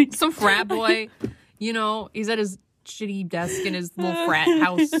being like... Some frat boy, you know, he's at his shitty desk in his little frat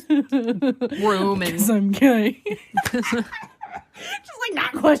house room. And... 'Cause I'm gay. Just, like,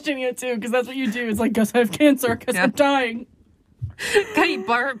 not questioning it, too, because that's what you do. It's like, guess I have cancer, because I'm dying. He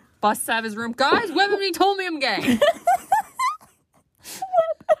busts out of his room. Guys, WebMD told me I'm gay.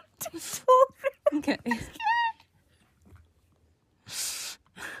 Okay.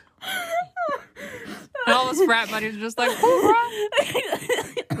 And all his frat buddies are just like,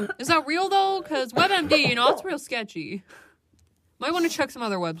 hoorah. Is that real, though? Because WebMD, you know, it's real sketchy. Might want to check some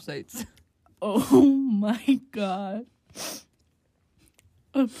other websites. Oh, my God.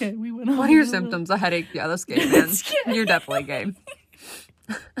 Okay, we went on. What are your symptoms? A headache? Yeah, that's gay, man. You're definitely gay.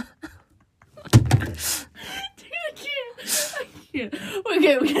 Yeah.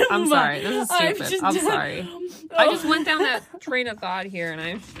 Okay, I'm sorry. This is stupid. I'm sorry. I just went down that train of thought here,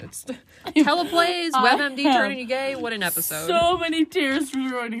 and it's teleplays, WebMD turning you gay. What an episode! So many tears were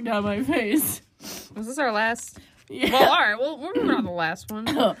running down my face. Was this our last? Yeah. Well, all right. Well, we're moving on to the last one.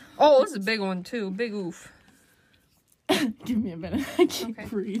 Oh, this is a big one too. Big oof. Give me a minute. I can't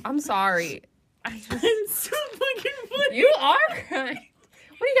breathe. I'm sorry. I'm so fucking funny. You are. What,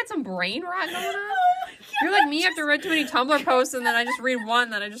 you got some brain rot going on? Oh my God. You're like me after read too many Tumblr posts, and then I just read one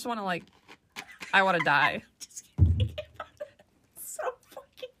that I just want to like. I want to die. Just thinking about it. It's so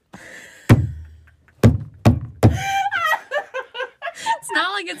fucking. It's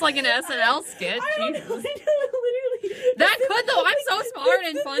not like it's like an SNL skit. I know, Jesus. literally. That could though. I'm so smart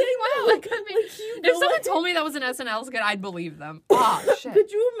and funny. Wow, that could be. If someone told me that was an SNL skit, I'd believe them. Oh shit.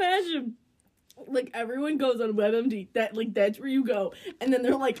 Could you imagine? Like, everyone goes on WebMD. That's where you go. And then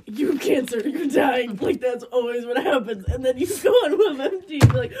they're like, you have cancer, you're dying. Like, that's always what happens. And then you go on WebMD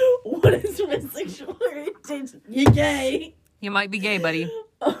and you're like, what is my sexual orientation? You're gay. You might be gay, buddy.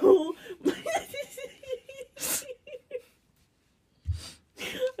 Oh.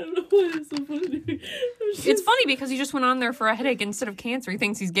 I don't know why it's so funny. It's funny because he just went on there for a headache instead of cancer. He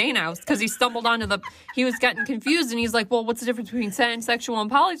thinks he's gay now because he stumbled onto he was getting confused and he's like, well, what's the difference between transsexual and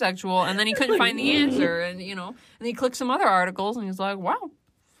polysexual? And then he couldn't find the answer and, you know, and he clicked some other articles and he's like, wow.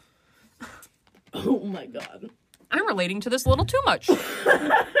 Oh my God. I'm relating to this a little too much.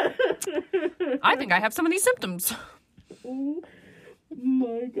 I think I have some of these symptoms. Oh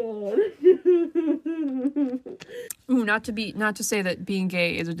my God. Ooh, not to say that being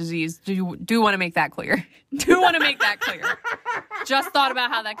gay is a disease. Do want to make that clear. Do want to make that clear. Just thought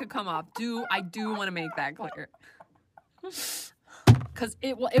about how that could come up. I do want to make that clear. Because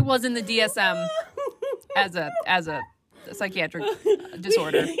it was in the DSM as a psychiatric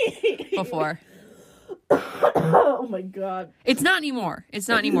disorder before. Oh my god. It's not anymore,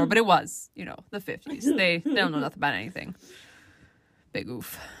 but it was, the 50s. They don't know nothing about anything. Big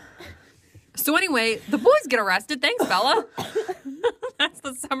oof. So anyway, the boys get arrested. Thanks, Bella. That's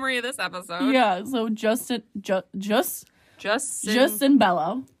the summary of this episode. Yeah, so Justin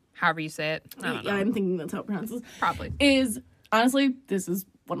Bello. However you say it. I don't know. I'm thinking that's how it pronounces. Probably. Honestly, this is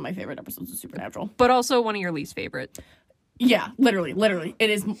one of my favorite episodes of Supernatural. But also one of your least favorite. Yeah, literally. It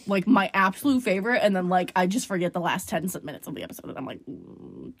is, like, my absolute favorite, and then, like, I just forget the last 10 minutes of the episode, and I'm like,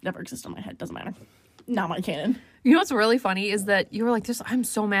 never exists in my head. Doesn't matter. Not my canon. You know what's really funny is that you were like, I'm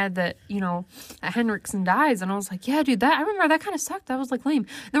so mad that, that Henriksen dies. And I was like, yeah, dude, I remember that kind of sucked. That was, like, lame.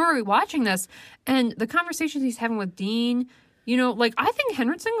 Then we're rewatching this, and the conversations he's having with Dean, I think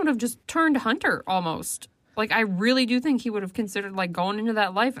Henriksen would have just turned hunter, almost. Like, I really do think he would have considered, like, going into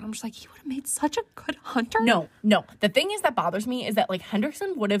that life. And I'm just like, he would have made such a good hunter. No. The thing is that bothers me is that, like,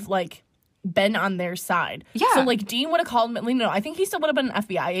 Henriksen would have, like, been on their side. Yeah. So, like, Dean would have called him. No, I think he still would have been an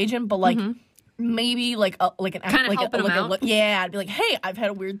FBI agent, but, like, maybe, like, an kind of helping him out. Yeah, I'd be like, hey, I've had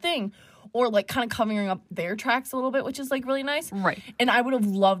a weird thing. Or, like, kind of covering up their tracks a little bit, which is, like, really nice. Right. And I would have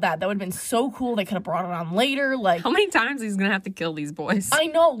loved that. That would have been so cool. They could have brought it on later. Like, how many times he's going to have to kill these boys? I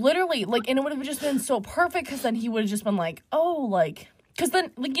know, literally. Like, and it would have just been so perfect because then he would have just been like, oh, like, because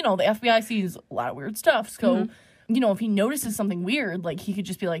then, like, the FBI sees a lot of weird stuff. So, if he notices something weird, like, he could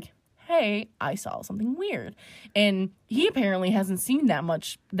just be like, hey, I saw something weird. And he apparently hasn't seen that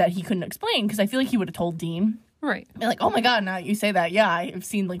much that he couldn't explain because I feel like he would have told Dean. Right. And like, oh my god, now you say that, yeah, I've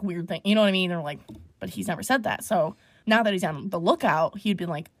seen, like, weird things. You know what I mean? Or like, but he's never said that. So now that he's on the lookout, he'd be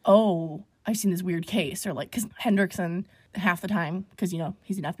like, oh, I've seen this weird case. Or like, because Hendrickson, half the time, because,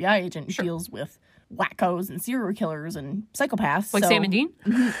 he's an FBI agent, deals with wackos and serial killers and psychopaths. Like Sam and Dean?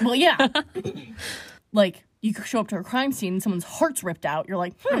 Well, yeah. Like, you could show up to a crime scene and someone's heart's ripped out. You're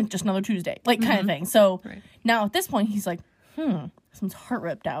like, just another Tuesday. Like, kind of thing. So now at this point, he's like, someone's heart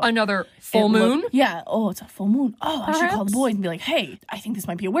ripped out. Another full moon? Yeah. Oh, it's a full moon. Oh, I should call the boys and be like, hey, I think this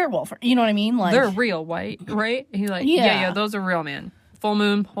might be a werewolf. Or, you know what I mean? Like, they're real, right? He's like, yeah, those are real, man. Full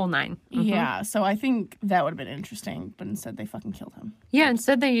moon, whole 9. Yeah, so I think that would have been interesting, but instead they fucking killed him. Yeah,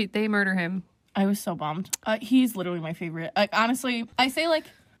 instead they murder him. I was so bummed. He's literally my favorite. Like, honestly, I say, like,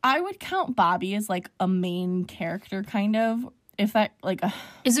 I would count Bobby as, like, a main character, kind of. If that, like...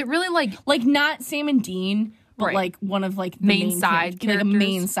 Is it really, like... Like, not Sam and Dean... But, like, one of, like, the main side characters. Like, a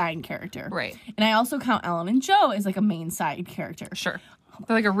main side character. Right. And I also count Ellen and Joe as, like, a main side character. Sure.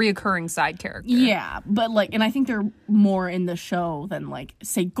 They're, like, a reoccurring side character. Yeah. But, like, and I think they're more in the show than, like,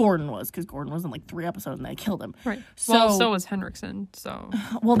 say Gordon was. Because Gordon was in, like, 3 episodes and they killed him. Right. So was Henriksen, so...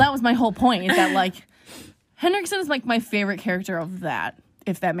 Well, that was my whole point. Is that, like, Henriksen is, like, my favorite character of that.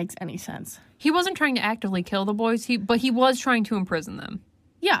 If that makes any sense. He wasn't trying to actively kill the boys. But he was trying to imprison them.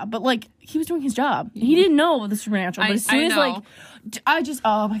 Yeah, but, like, he was doing his job. He didn't know the supernatural. But as soon as, like,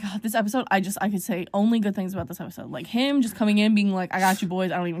 oh, my God, this episode, I could say only good things about this episode. Like, him just coming in, being like, I got you,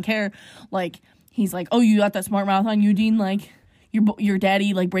 boys, I don't even care. Like, he's like, oh, you got that smart mouth on you, Dean? Like, your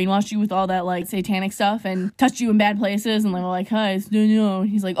daddy, like, brainwashed you with all that, like, satanic stuff and touched you in bad places. And, like, hi, no.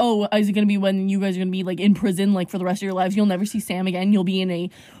 He's like, oh, is it going to be when you guys are going to be, like, in prison, like, for the rest of your lives? You'll never see Sam again. You'll be in a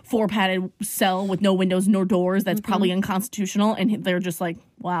 4-padded cell with no windows, no doors. That's probably unconstitutional. And they're just like,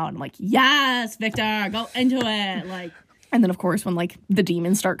 wow. And I'm like, yes, Victor, go into it. Like, and then, of course, when, like, the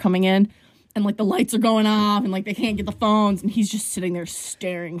demons start coming in and, like, the lights are going off and, like, they can't get the phones. And he's just sitting there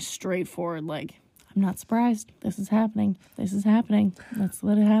staring straight forward, like, I'm not surprised. This is happening. Let's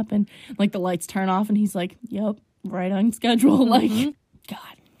let it happen. Like, the lights turn off and he's like, yep, right on schedule. Like,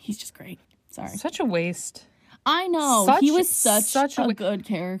 God, he's just great. Sorry. Such a waste. I know. He was such a good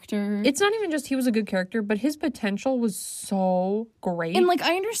character. It's not even just he was a good character, but his potential was so great. And, like,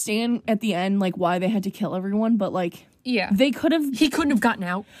 I understand at the end, like, why they had to kill everyone, but, like... Yeah. They could have... He couldn't have gotten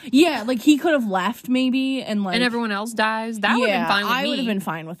out. Yeah, like, he could have left, maybe, and, like... And everyone else dies. That would have been fine with me. I would have been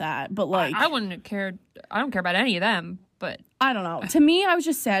fine with that, but, like... I wouldn't have cared. I don't care about any of them, but... I don't know. To me, I was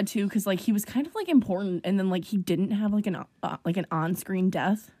just sad, too, because, like, he was kind of, like, important, and then, like, he didn't have, like, an on-screen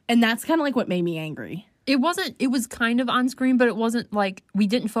death. And that's kind of, like, what made me angry. It was kind of on screen, but it wasn't, like, we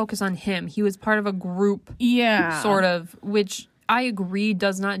didn't focus on him. He was part of a group. Yeah. Sort of, which I agree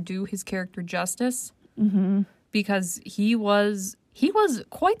does not do his character justice. Mm-hmm. Because he was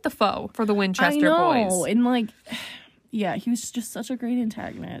quite the foe for the Winchester boys. And, like, yeah, he was just such a great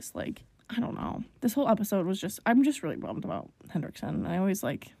antagonist. Like, I don't know. This whole episode was just, I'm just really bummed about Hendrickson. I always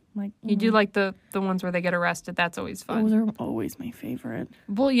You do like the ones where they get arrested. That's always fun. Those are always my favorite.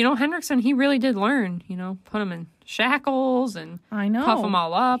 Well, Hendrickson, he really did learn, put him in shackles and I know. cuff them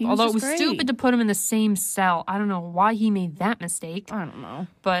all up. Although it was great. stupid to put him in the same cell. I don't know why he made that mistake. I don't know.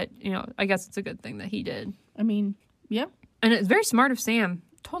 But, I guess it's a good thing that he did. I mean, yeah. And it's very smart of Sam,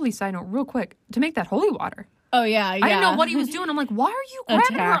 totally side note, real quick, to make that holy water. Oh, yeah. I didn't know what he was doing. I'm like, why are you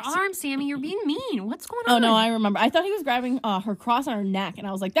grabbing her arm, Sammy? You're being mean. What's going on? Oh, no, I remember. I thought he was grabbing her cross on her neck, and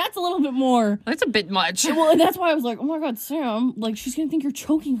I was like, that's a little bit more. That's a bit much. Well, and that's why I was like, oh, my God, Sam, like, she's going to think you're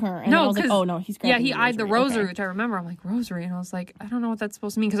choking her. And I was like, oh, no, he's grabbing he eyed the rosary, which I remember. I'm like, rosary? And I was like, I don't know what that's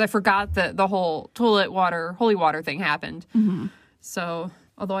supposed to mean, because I forgot that the whole toilet water, holy water thing happened. Mm-hmm. So,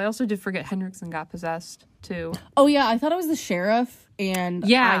 although I also did forget Hendrickson got possessed, too. Oh, yeah, I thought it was the sheriff, and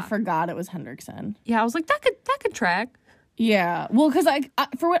I forgot it was Hendrickson. Yeah, I was like, that could track. Yeah, well, because I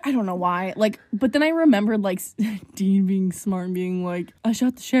don't know why, but then I remembered, Dean being smart and being like, I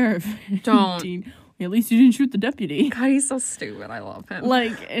shot the sheriff. Don't. Dean, at least you didn't shoot the deputy. God, he's so stupid. I love him.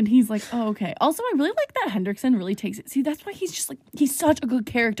 And he's like, oh, okay. Also, I really like that Hendrickson really takes it. See, that's why he's just he's such a good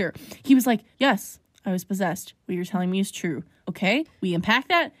character. He was like, yes, I was possessed. What you're telling me is true. Okay, we unpack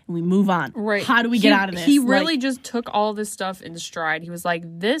that and we move on. Right. How do we get out of this? He really just took all this stuff in stride. He was like,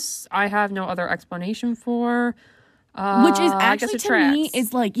 this I have no other explanation for. Which is actually, to me,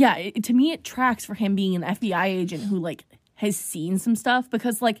 is to me, it tracks for him being an FBI agent who, has seen some stuff.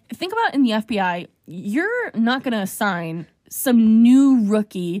 Because, think about in the FBI, you're not going to assign some new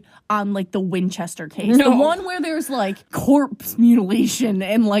rookie on, the Winchester case. No. The one where there's, corpse mutilation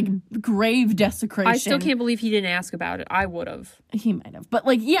and, grave desecration. I still can't believe he didn't ask about it. I would have. He might have. But,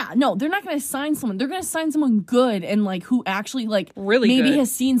 no, they're not going to assign someone. They're going to assign someone good and, who actually, really maybe good. Has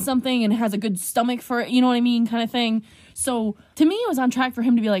seen something and has a good stomach for it, you know what I mean, kind of thing. So, to me, it was on track for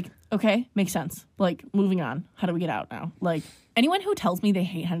him to be like, okay, makes sense. Moving on. How do we get out now? Anyone who tells me they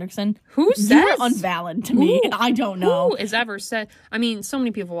hate Hendrickson, who says? You're unvalid to me. I don't know. Who has ever said? I mean, so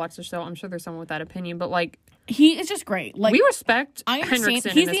many people watch the show. I'm sure there's someone with that opinion, but he is just great. We respect. I understand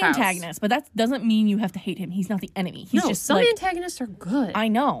Hendrickson he's in the antagonist, but that doesn't mean you have to hate him. He's not the enemy. He's just some antagonists are good. I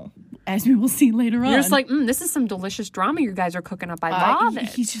know, as we will see later on. You're just this is some delicious drama you guys are cooking up. I love it.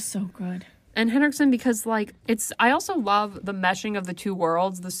 He's just so good. And Hendrickson, because I also love the meshing of the two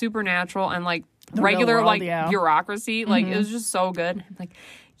worlds, the supernatural and the regular world, bureaucracy. It was just so good. I'm like,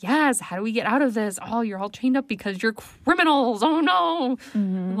 yes, how do we get out of this? Oh, you're all chained up because you're criminals. Oh no.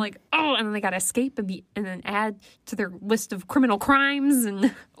 I'm like, oh, and then they gotta escape and then add to their list of criminal crimes,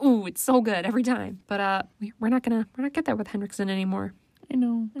 and it's so good every time. But we're not get that with Hendrickson anymore. I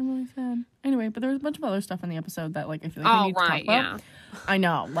know. I'm really sad. Anyway, but there was a bunch of other stuff in the episode that I feel like we need to talk about. Yeah. I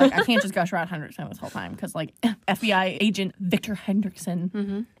know. I can't just gush about Hendrickson this whole time because FBI agent Victor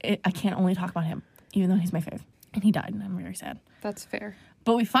Hendrickson, I can't only talk about him, even though he's my fave. And he died, and I'm very sad. That's fair.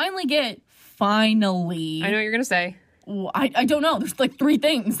 But we finally. I know what you're going to say. Well, I don't know. There's 3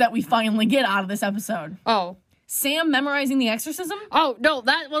 things that we finally get out of this episode. Oh. Sam memorizing the exorcism? Oh, no,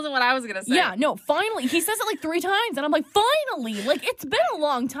 that wasn't what I was going to say. Yeah, no, finally. He says it 3 times, and I'm like, finally! It's been a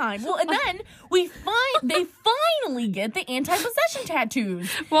long time. Well, and then they finally get the anti-possession tattoos.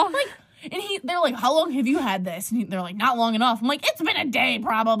 Well, and they're like, how long have you had this? And they're like, not long enough. I'm like, it's been a day,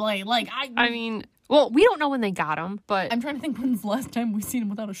 probably. I mean, well, we don't know when they got him, but... I'm trying to think when's the last time we've seen him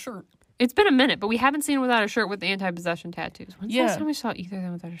without a shirt. It's been a minute, but we haven't seen him without a shirt with the anti-possession tattoos. When's the last time we saw either of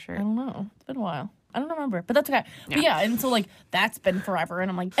them without a shirt? I don't know. It's been a while. I don't remember, but that's okay. Yeah. But yeah, and so that's been forever,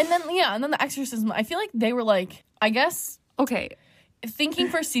 and I'm like, and then the exorcism. I feel like they were I guess okay, thinking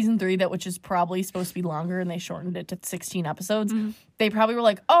for season 3 which is probably supposed to be longer, and they shortened it to 16 episodes. Mm-hmm. They probably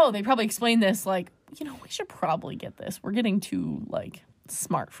were they probably explained this we should probably get this. We're getting too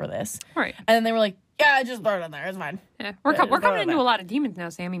smart for this, right? And then they were yeah, just throw it in there. It's fine. Yeah, we're coming into a lot of demons now,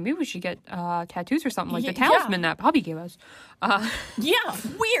 Sammy. Maybe we should get tattoos or something like the talisman that Bobby gave us. Yeah,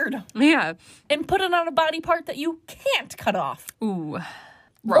 weird. Yeah, and put it on a body part that you can't cut off. Ooh,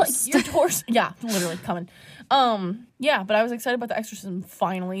 roast. Your torso. Yeah, literally coming. Yeah, but I was excited about the exorcism.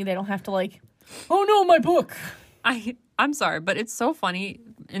 Finally, they don't have to oh no, my book. I'm sorry, but it's so funny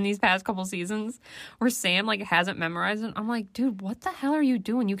in these past couple seasons where Sam hasn't memorized it. I'm like, dude, what the hell are you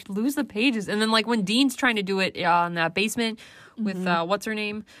doing? You could lose the pages. And then when Dean's trying to do it in that basement with what's her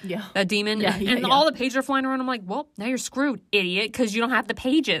name? Yeah. That demon. Yeah, and all the pages are flying around. I'm like, well, now you're screwed, idiot, because you don't have the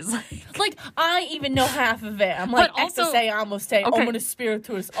pages. Like, I even know half of it. I'm like, also- say, almost say, Okay. Omnis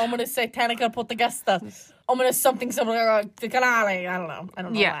Spiritus, Omnis Satanica Potagesta, Omnis something, I don't know. I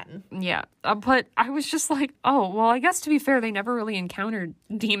don't know Latin. Yeah. But I was just like, oh, well, I guess to be fair, they never really encountered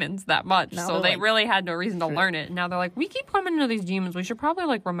demons that much. Now So they're they like, really had no reason to learn it. Now they're like, we keep coming into these demons. We should probably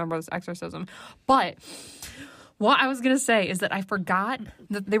like remember this exorcism. But what I was going to say is that I forgot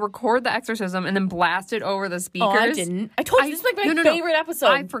that they record the exorcism and then blast it over the speakers. Oh, I didn't. I told you, this is like my favorite episode.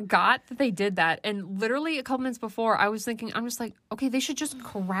 I forgot that they did that. And literally a couple minutes before, I was thinking, I'm just like, okay, they should just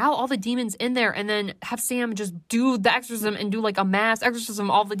corral all the demons in there and then have Sam just do the exorcism and do like a mass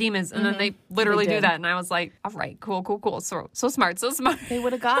exorcism of all the demons. And then they literally do that. And I was like, all right, cool. So smart. They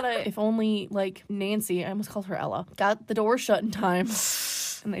would have got it if only, like, Nancy, I almost called her Ella, got the door shut in time.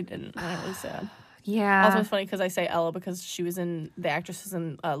 And they didn't. And I was sad. Yeah. Also, it's funny because I say Ella because she was in the actresses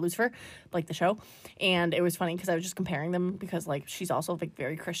in Lucifer, like the show, and it was funny because I was just comparing them because like she's also like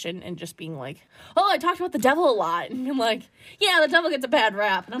very Christian and just being like, oh, I talked about the devil a lot, and I'm like, yeah, the devil gets a bad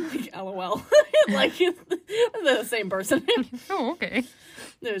rap, and I'm like, LOL, like the same person. Oh, okay.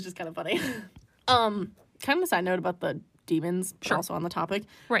 It was just kind of funny. Kind of a side note about the demons, Sure. also on the topic,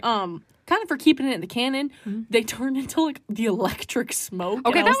 Right. Kind of for keeping it in the canon, they turned into like the electric smoke.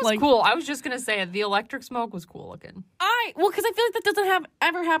 Okay, and I that was like, cool. I was just going to say the electric smoke was cool looking. because I feel like that doesn't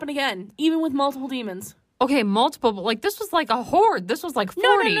ever happen again, even with multiple demons. Okay, multiple, but like this was like a horde. This was like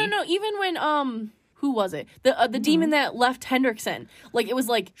 40. No. Even when who was it? The demon that left Hendrickson. Like it was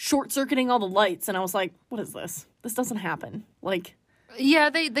like short circuiting all the lights, and I was like, what is this? This doesn't happen. Like. Yeah,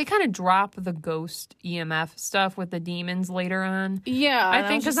 they kind of drop the ghost EMF stuff with the demons later on. Yeah, I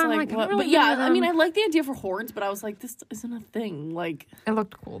think because I'm like, what? But yeah, I mean, I like the idea for hordes, but I was like, this isn't a thing. Like, it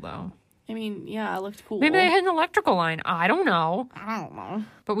looked cool though. I mean, yeah, it looked cool. Maybe they had an electrical line. I don't know. I don't know.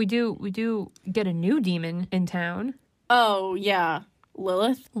 But we do get a new demon in town. Oh yeah,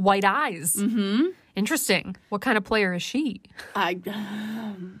 Lilith. White eyes. Mm-hmm. Interesting. What kind of player is she? A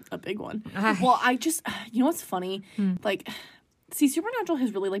big one. Well, you know what's funny? Like. See, Supernatural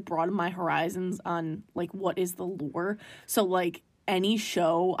has really, like, broadened my horizons on, like, what is the lore. So, like, any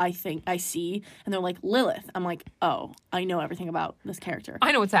show I think I see, and they're like, Lilith. I'm like, oh, I know everything about this character.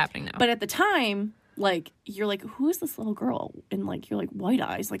 I know what's happening now. But at the time, like, you're like, who is this little girl? And, like, you're like, white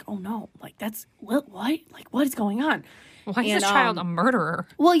eyes. Like, oh, no. Like, that's, what? Like, what is going on? Why is this child a murderer?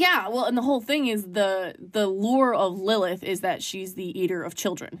 Well, yeah. Well, and the whole thing is the lore of Lilith is that she's the eater of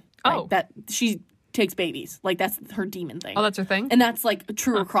children. Right? Oh. That she takes babies. Like, that's her demon thing. Oh, that's her thing? And that's, like,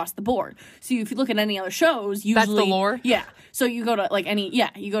 true across the board. So if you look at any other shows, usually... That's the lore? Yeah. So you go to, like,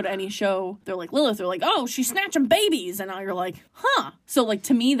 you go to any show, they're like, Lilith, they're like, oh, she's snatching babies. And now you're like, huh. So, like,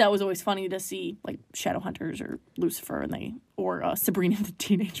 to me, that was always funny to see, like, Shadowhunters or Lucifer or Sabrina the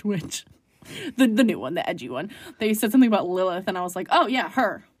Teenage Witch. The new one, the edgy one. They said something about Lilith, and I was like, oh, yeah,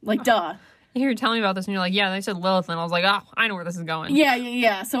 her. Like, duh. You're telling me about this, and you're like, yeah, they said Lilith, and I was like, oh, I know where this is going.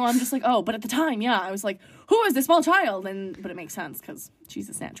 Yeah. So I'm just like, oh, but at the time, yeah, I was like, who is this small child? But it makes sense, because she's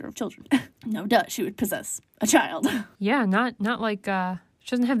a snatcher of children. No, duh, she would possess a child. Yeah, not like, she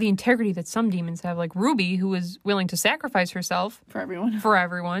doesn't have the integrity that some demons have, like Ruby, who was willing to sacrifice herself. For everyone. For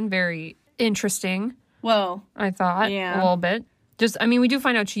everyone. Very interesting, Well, I thought, yeah. a little bit. We do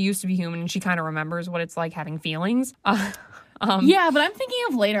find out she used to be human, and she kind of remembers what it's like having feelings. Yeah, but I'm thinking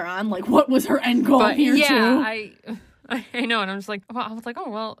of later on, like, what was her end goal here, too? I know, and I'm just like, well, I was like, oh,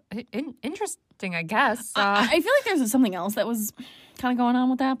 well, interesting, I guess. I feel like there's something else that was kind of going on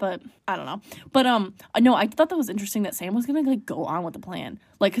with that, but I don't know. But, no, I thought that was interesting that Sam was going to, like, go on with the plan.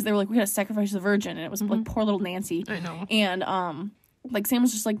 Like, because they were like, we got to sacrifice the virgin, and it was, like, poor little Nancy. I know. And, like, Sam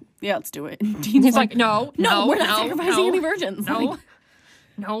was just like, yeah, let's do it. And Dean's He's like, no, we're not sacrificing any virgins. No, like,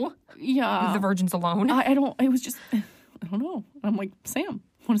 no. Yeah. Leave the virgins alone. I don't know. I'm like, Sam,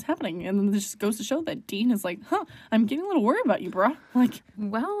 what is happening? And then this just goes to show that Dean is like, I'm getting a little worried about you, bruh. Like,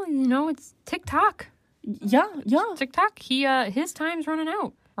 well, it's TikTok. Yeah. TikTok, his time's running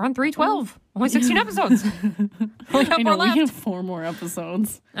out. We're on 312. Only 16 episodes. Only got I more know, left. we have 4 more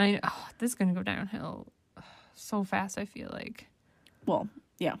episodes. This is going to go downhill so fast, I feel like. Well,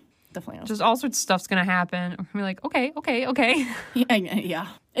 yeah, definitely. Just all sorts of stuff's going to happen. I'm be like, okay. Yeah.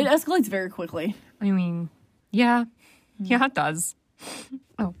 It escalates very quickly. I mean, yeah. Yeah, it does.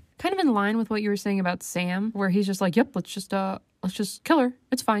 Oh, kind of in line with what you were saying about Sam, where he's just like, yep, let's just kill her.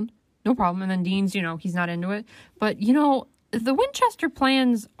 It's fine. No problem. And then Dean's, he's not into it. But, the Winchester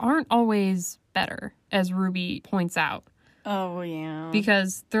plans aren't always better, as Ruby points out. Oh, yeah.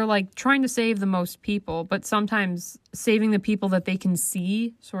 Because they're like trying to save the most people, but sometimes saving the people that they can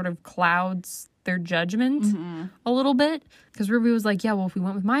see sort of clouds their judgment a little bit. Because Ruby was like, yeah, well, if we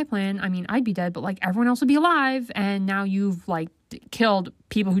went with my plan, I mean, I'd be dead, but like everyone else would be alive. And now you've like killed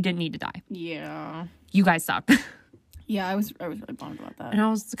people who didn't need to die. Yeah. You guys suck. Yeah, I was really bummed about that.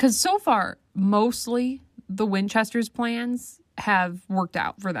 And because so far, mostly the Winchester's plans have worked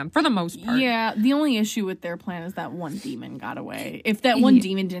out for them for the most part. Yeah, the only issue with their plan is that one demon got away. If that one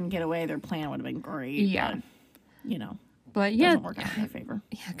demon didn't get away, their plan would have been great. Yeah. But yeah, doesn't work out in their favor.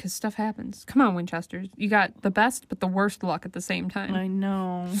 Yeah, because stuff happens. Come on, Winchesters. You got the best but the worst luck at the same time. I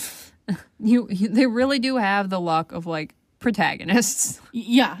know. They really do have the luck of like protagonists.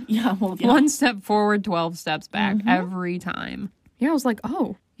 Yeah. Well, yeah. 1 step forward, 12 steps back every time. Yeah, I was like,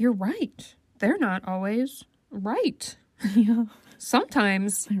 oh, you're right. They're not always right. Yeah.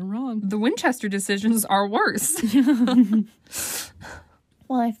 Sometimes you're wrong. The Winchester decisions are worse.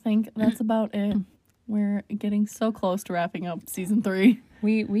 Well, I think that's about it. We're getting so close to wrapping up season 3.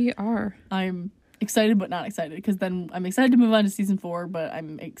 We are. I'm excited but not excited, because then I'm excited to move on to season 4, but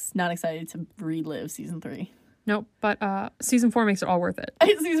I'm not excited to relive season 3. Nope, but season 4 makes it all worth it.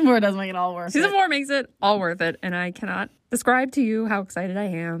 Season 4 does make it all worth it. Season 4 makes it all worth it, and I cannot describe to you how excited I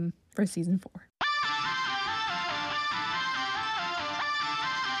am for season 4.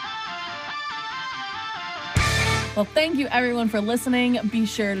 Well, thank you everyone for listening. Be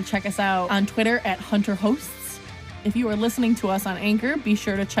sure to check us out on Twitter at Hunter Hosts. If you are listening to us on Anchor, be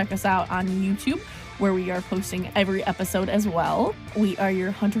sure to check us out on YouTube, where we are posting every episode as well. We are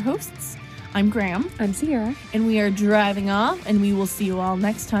your Hunter Hosts. I'm Graham. I'm Sierra. And we are driving off, and we will see you all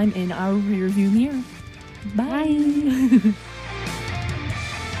next time in our rearview mirror. Bye.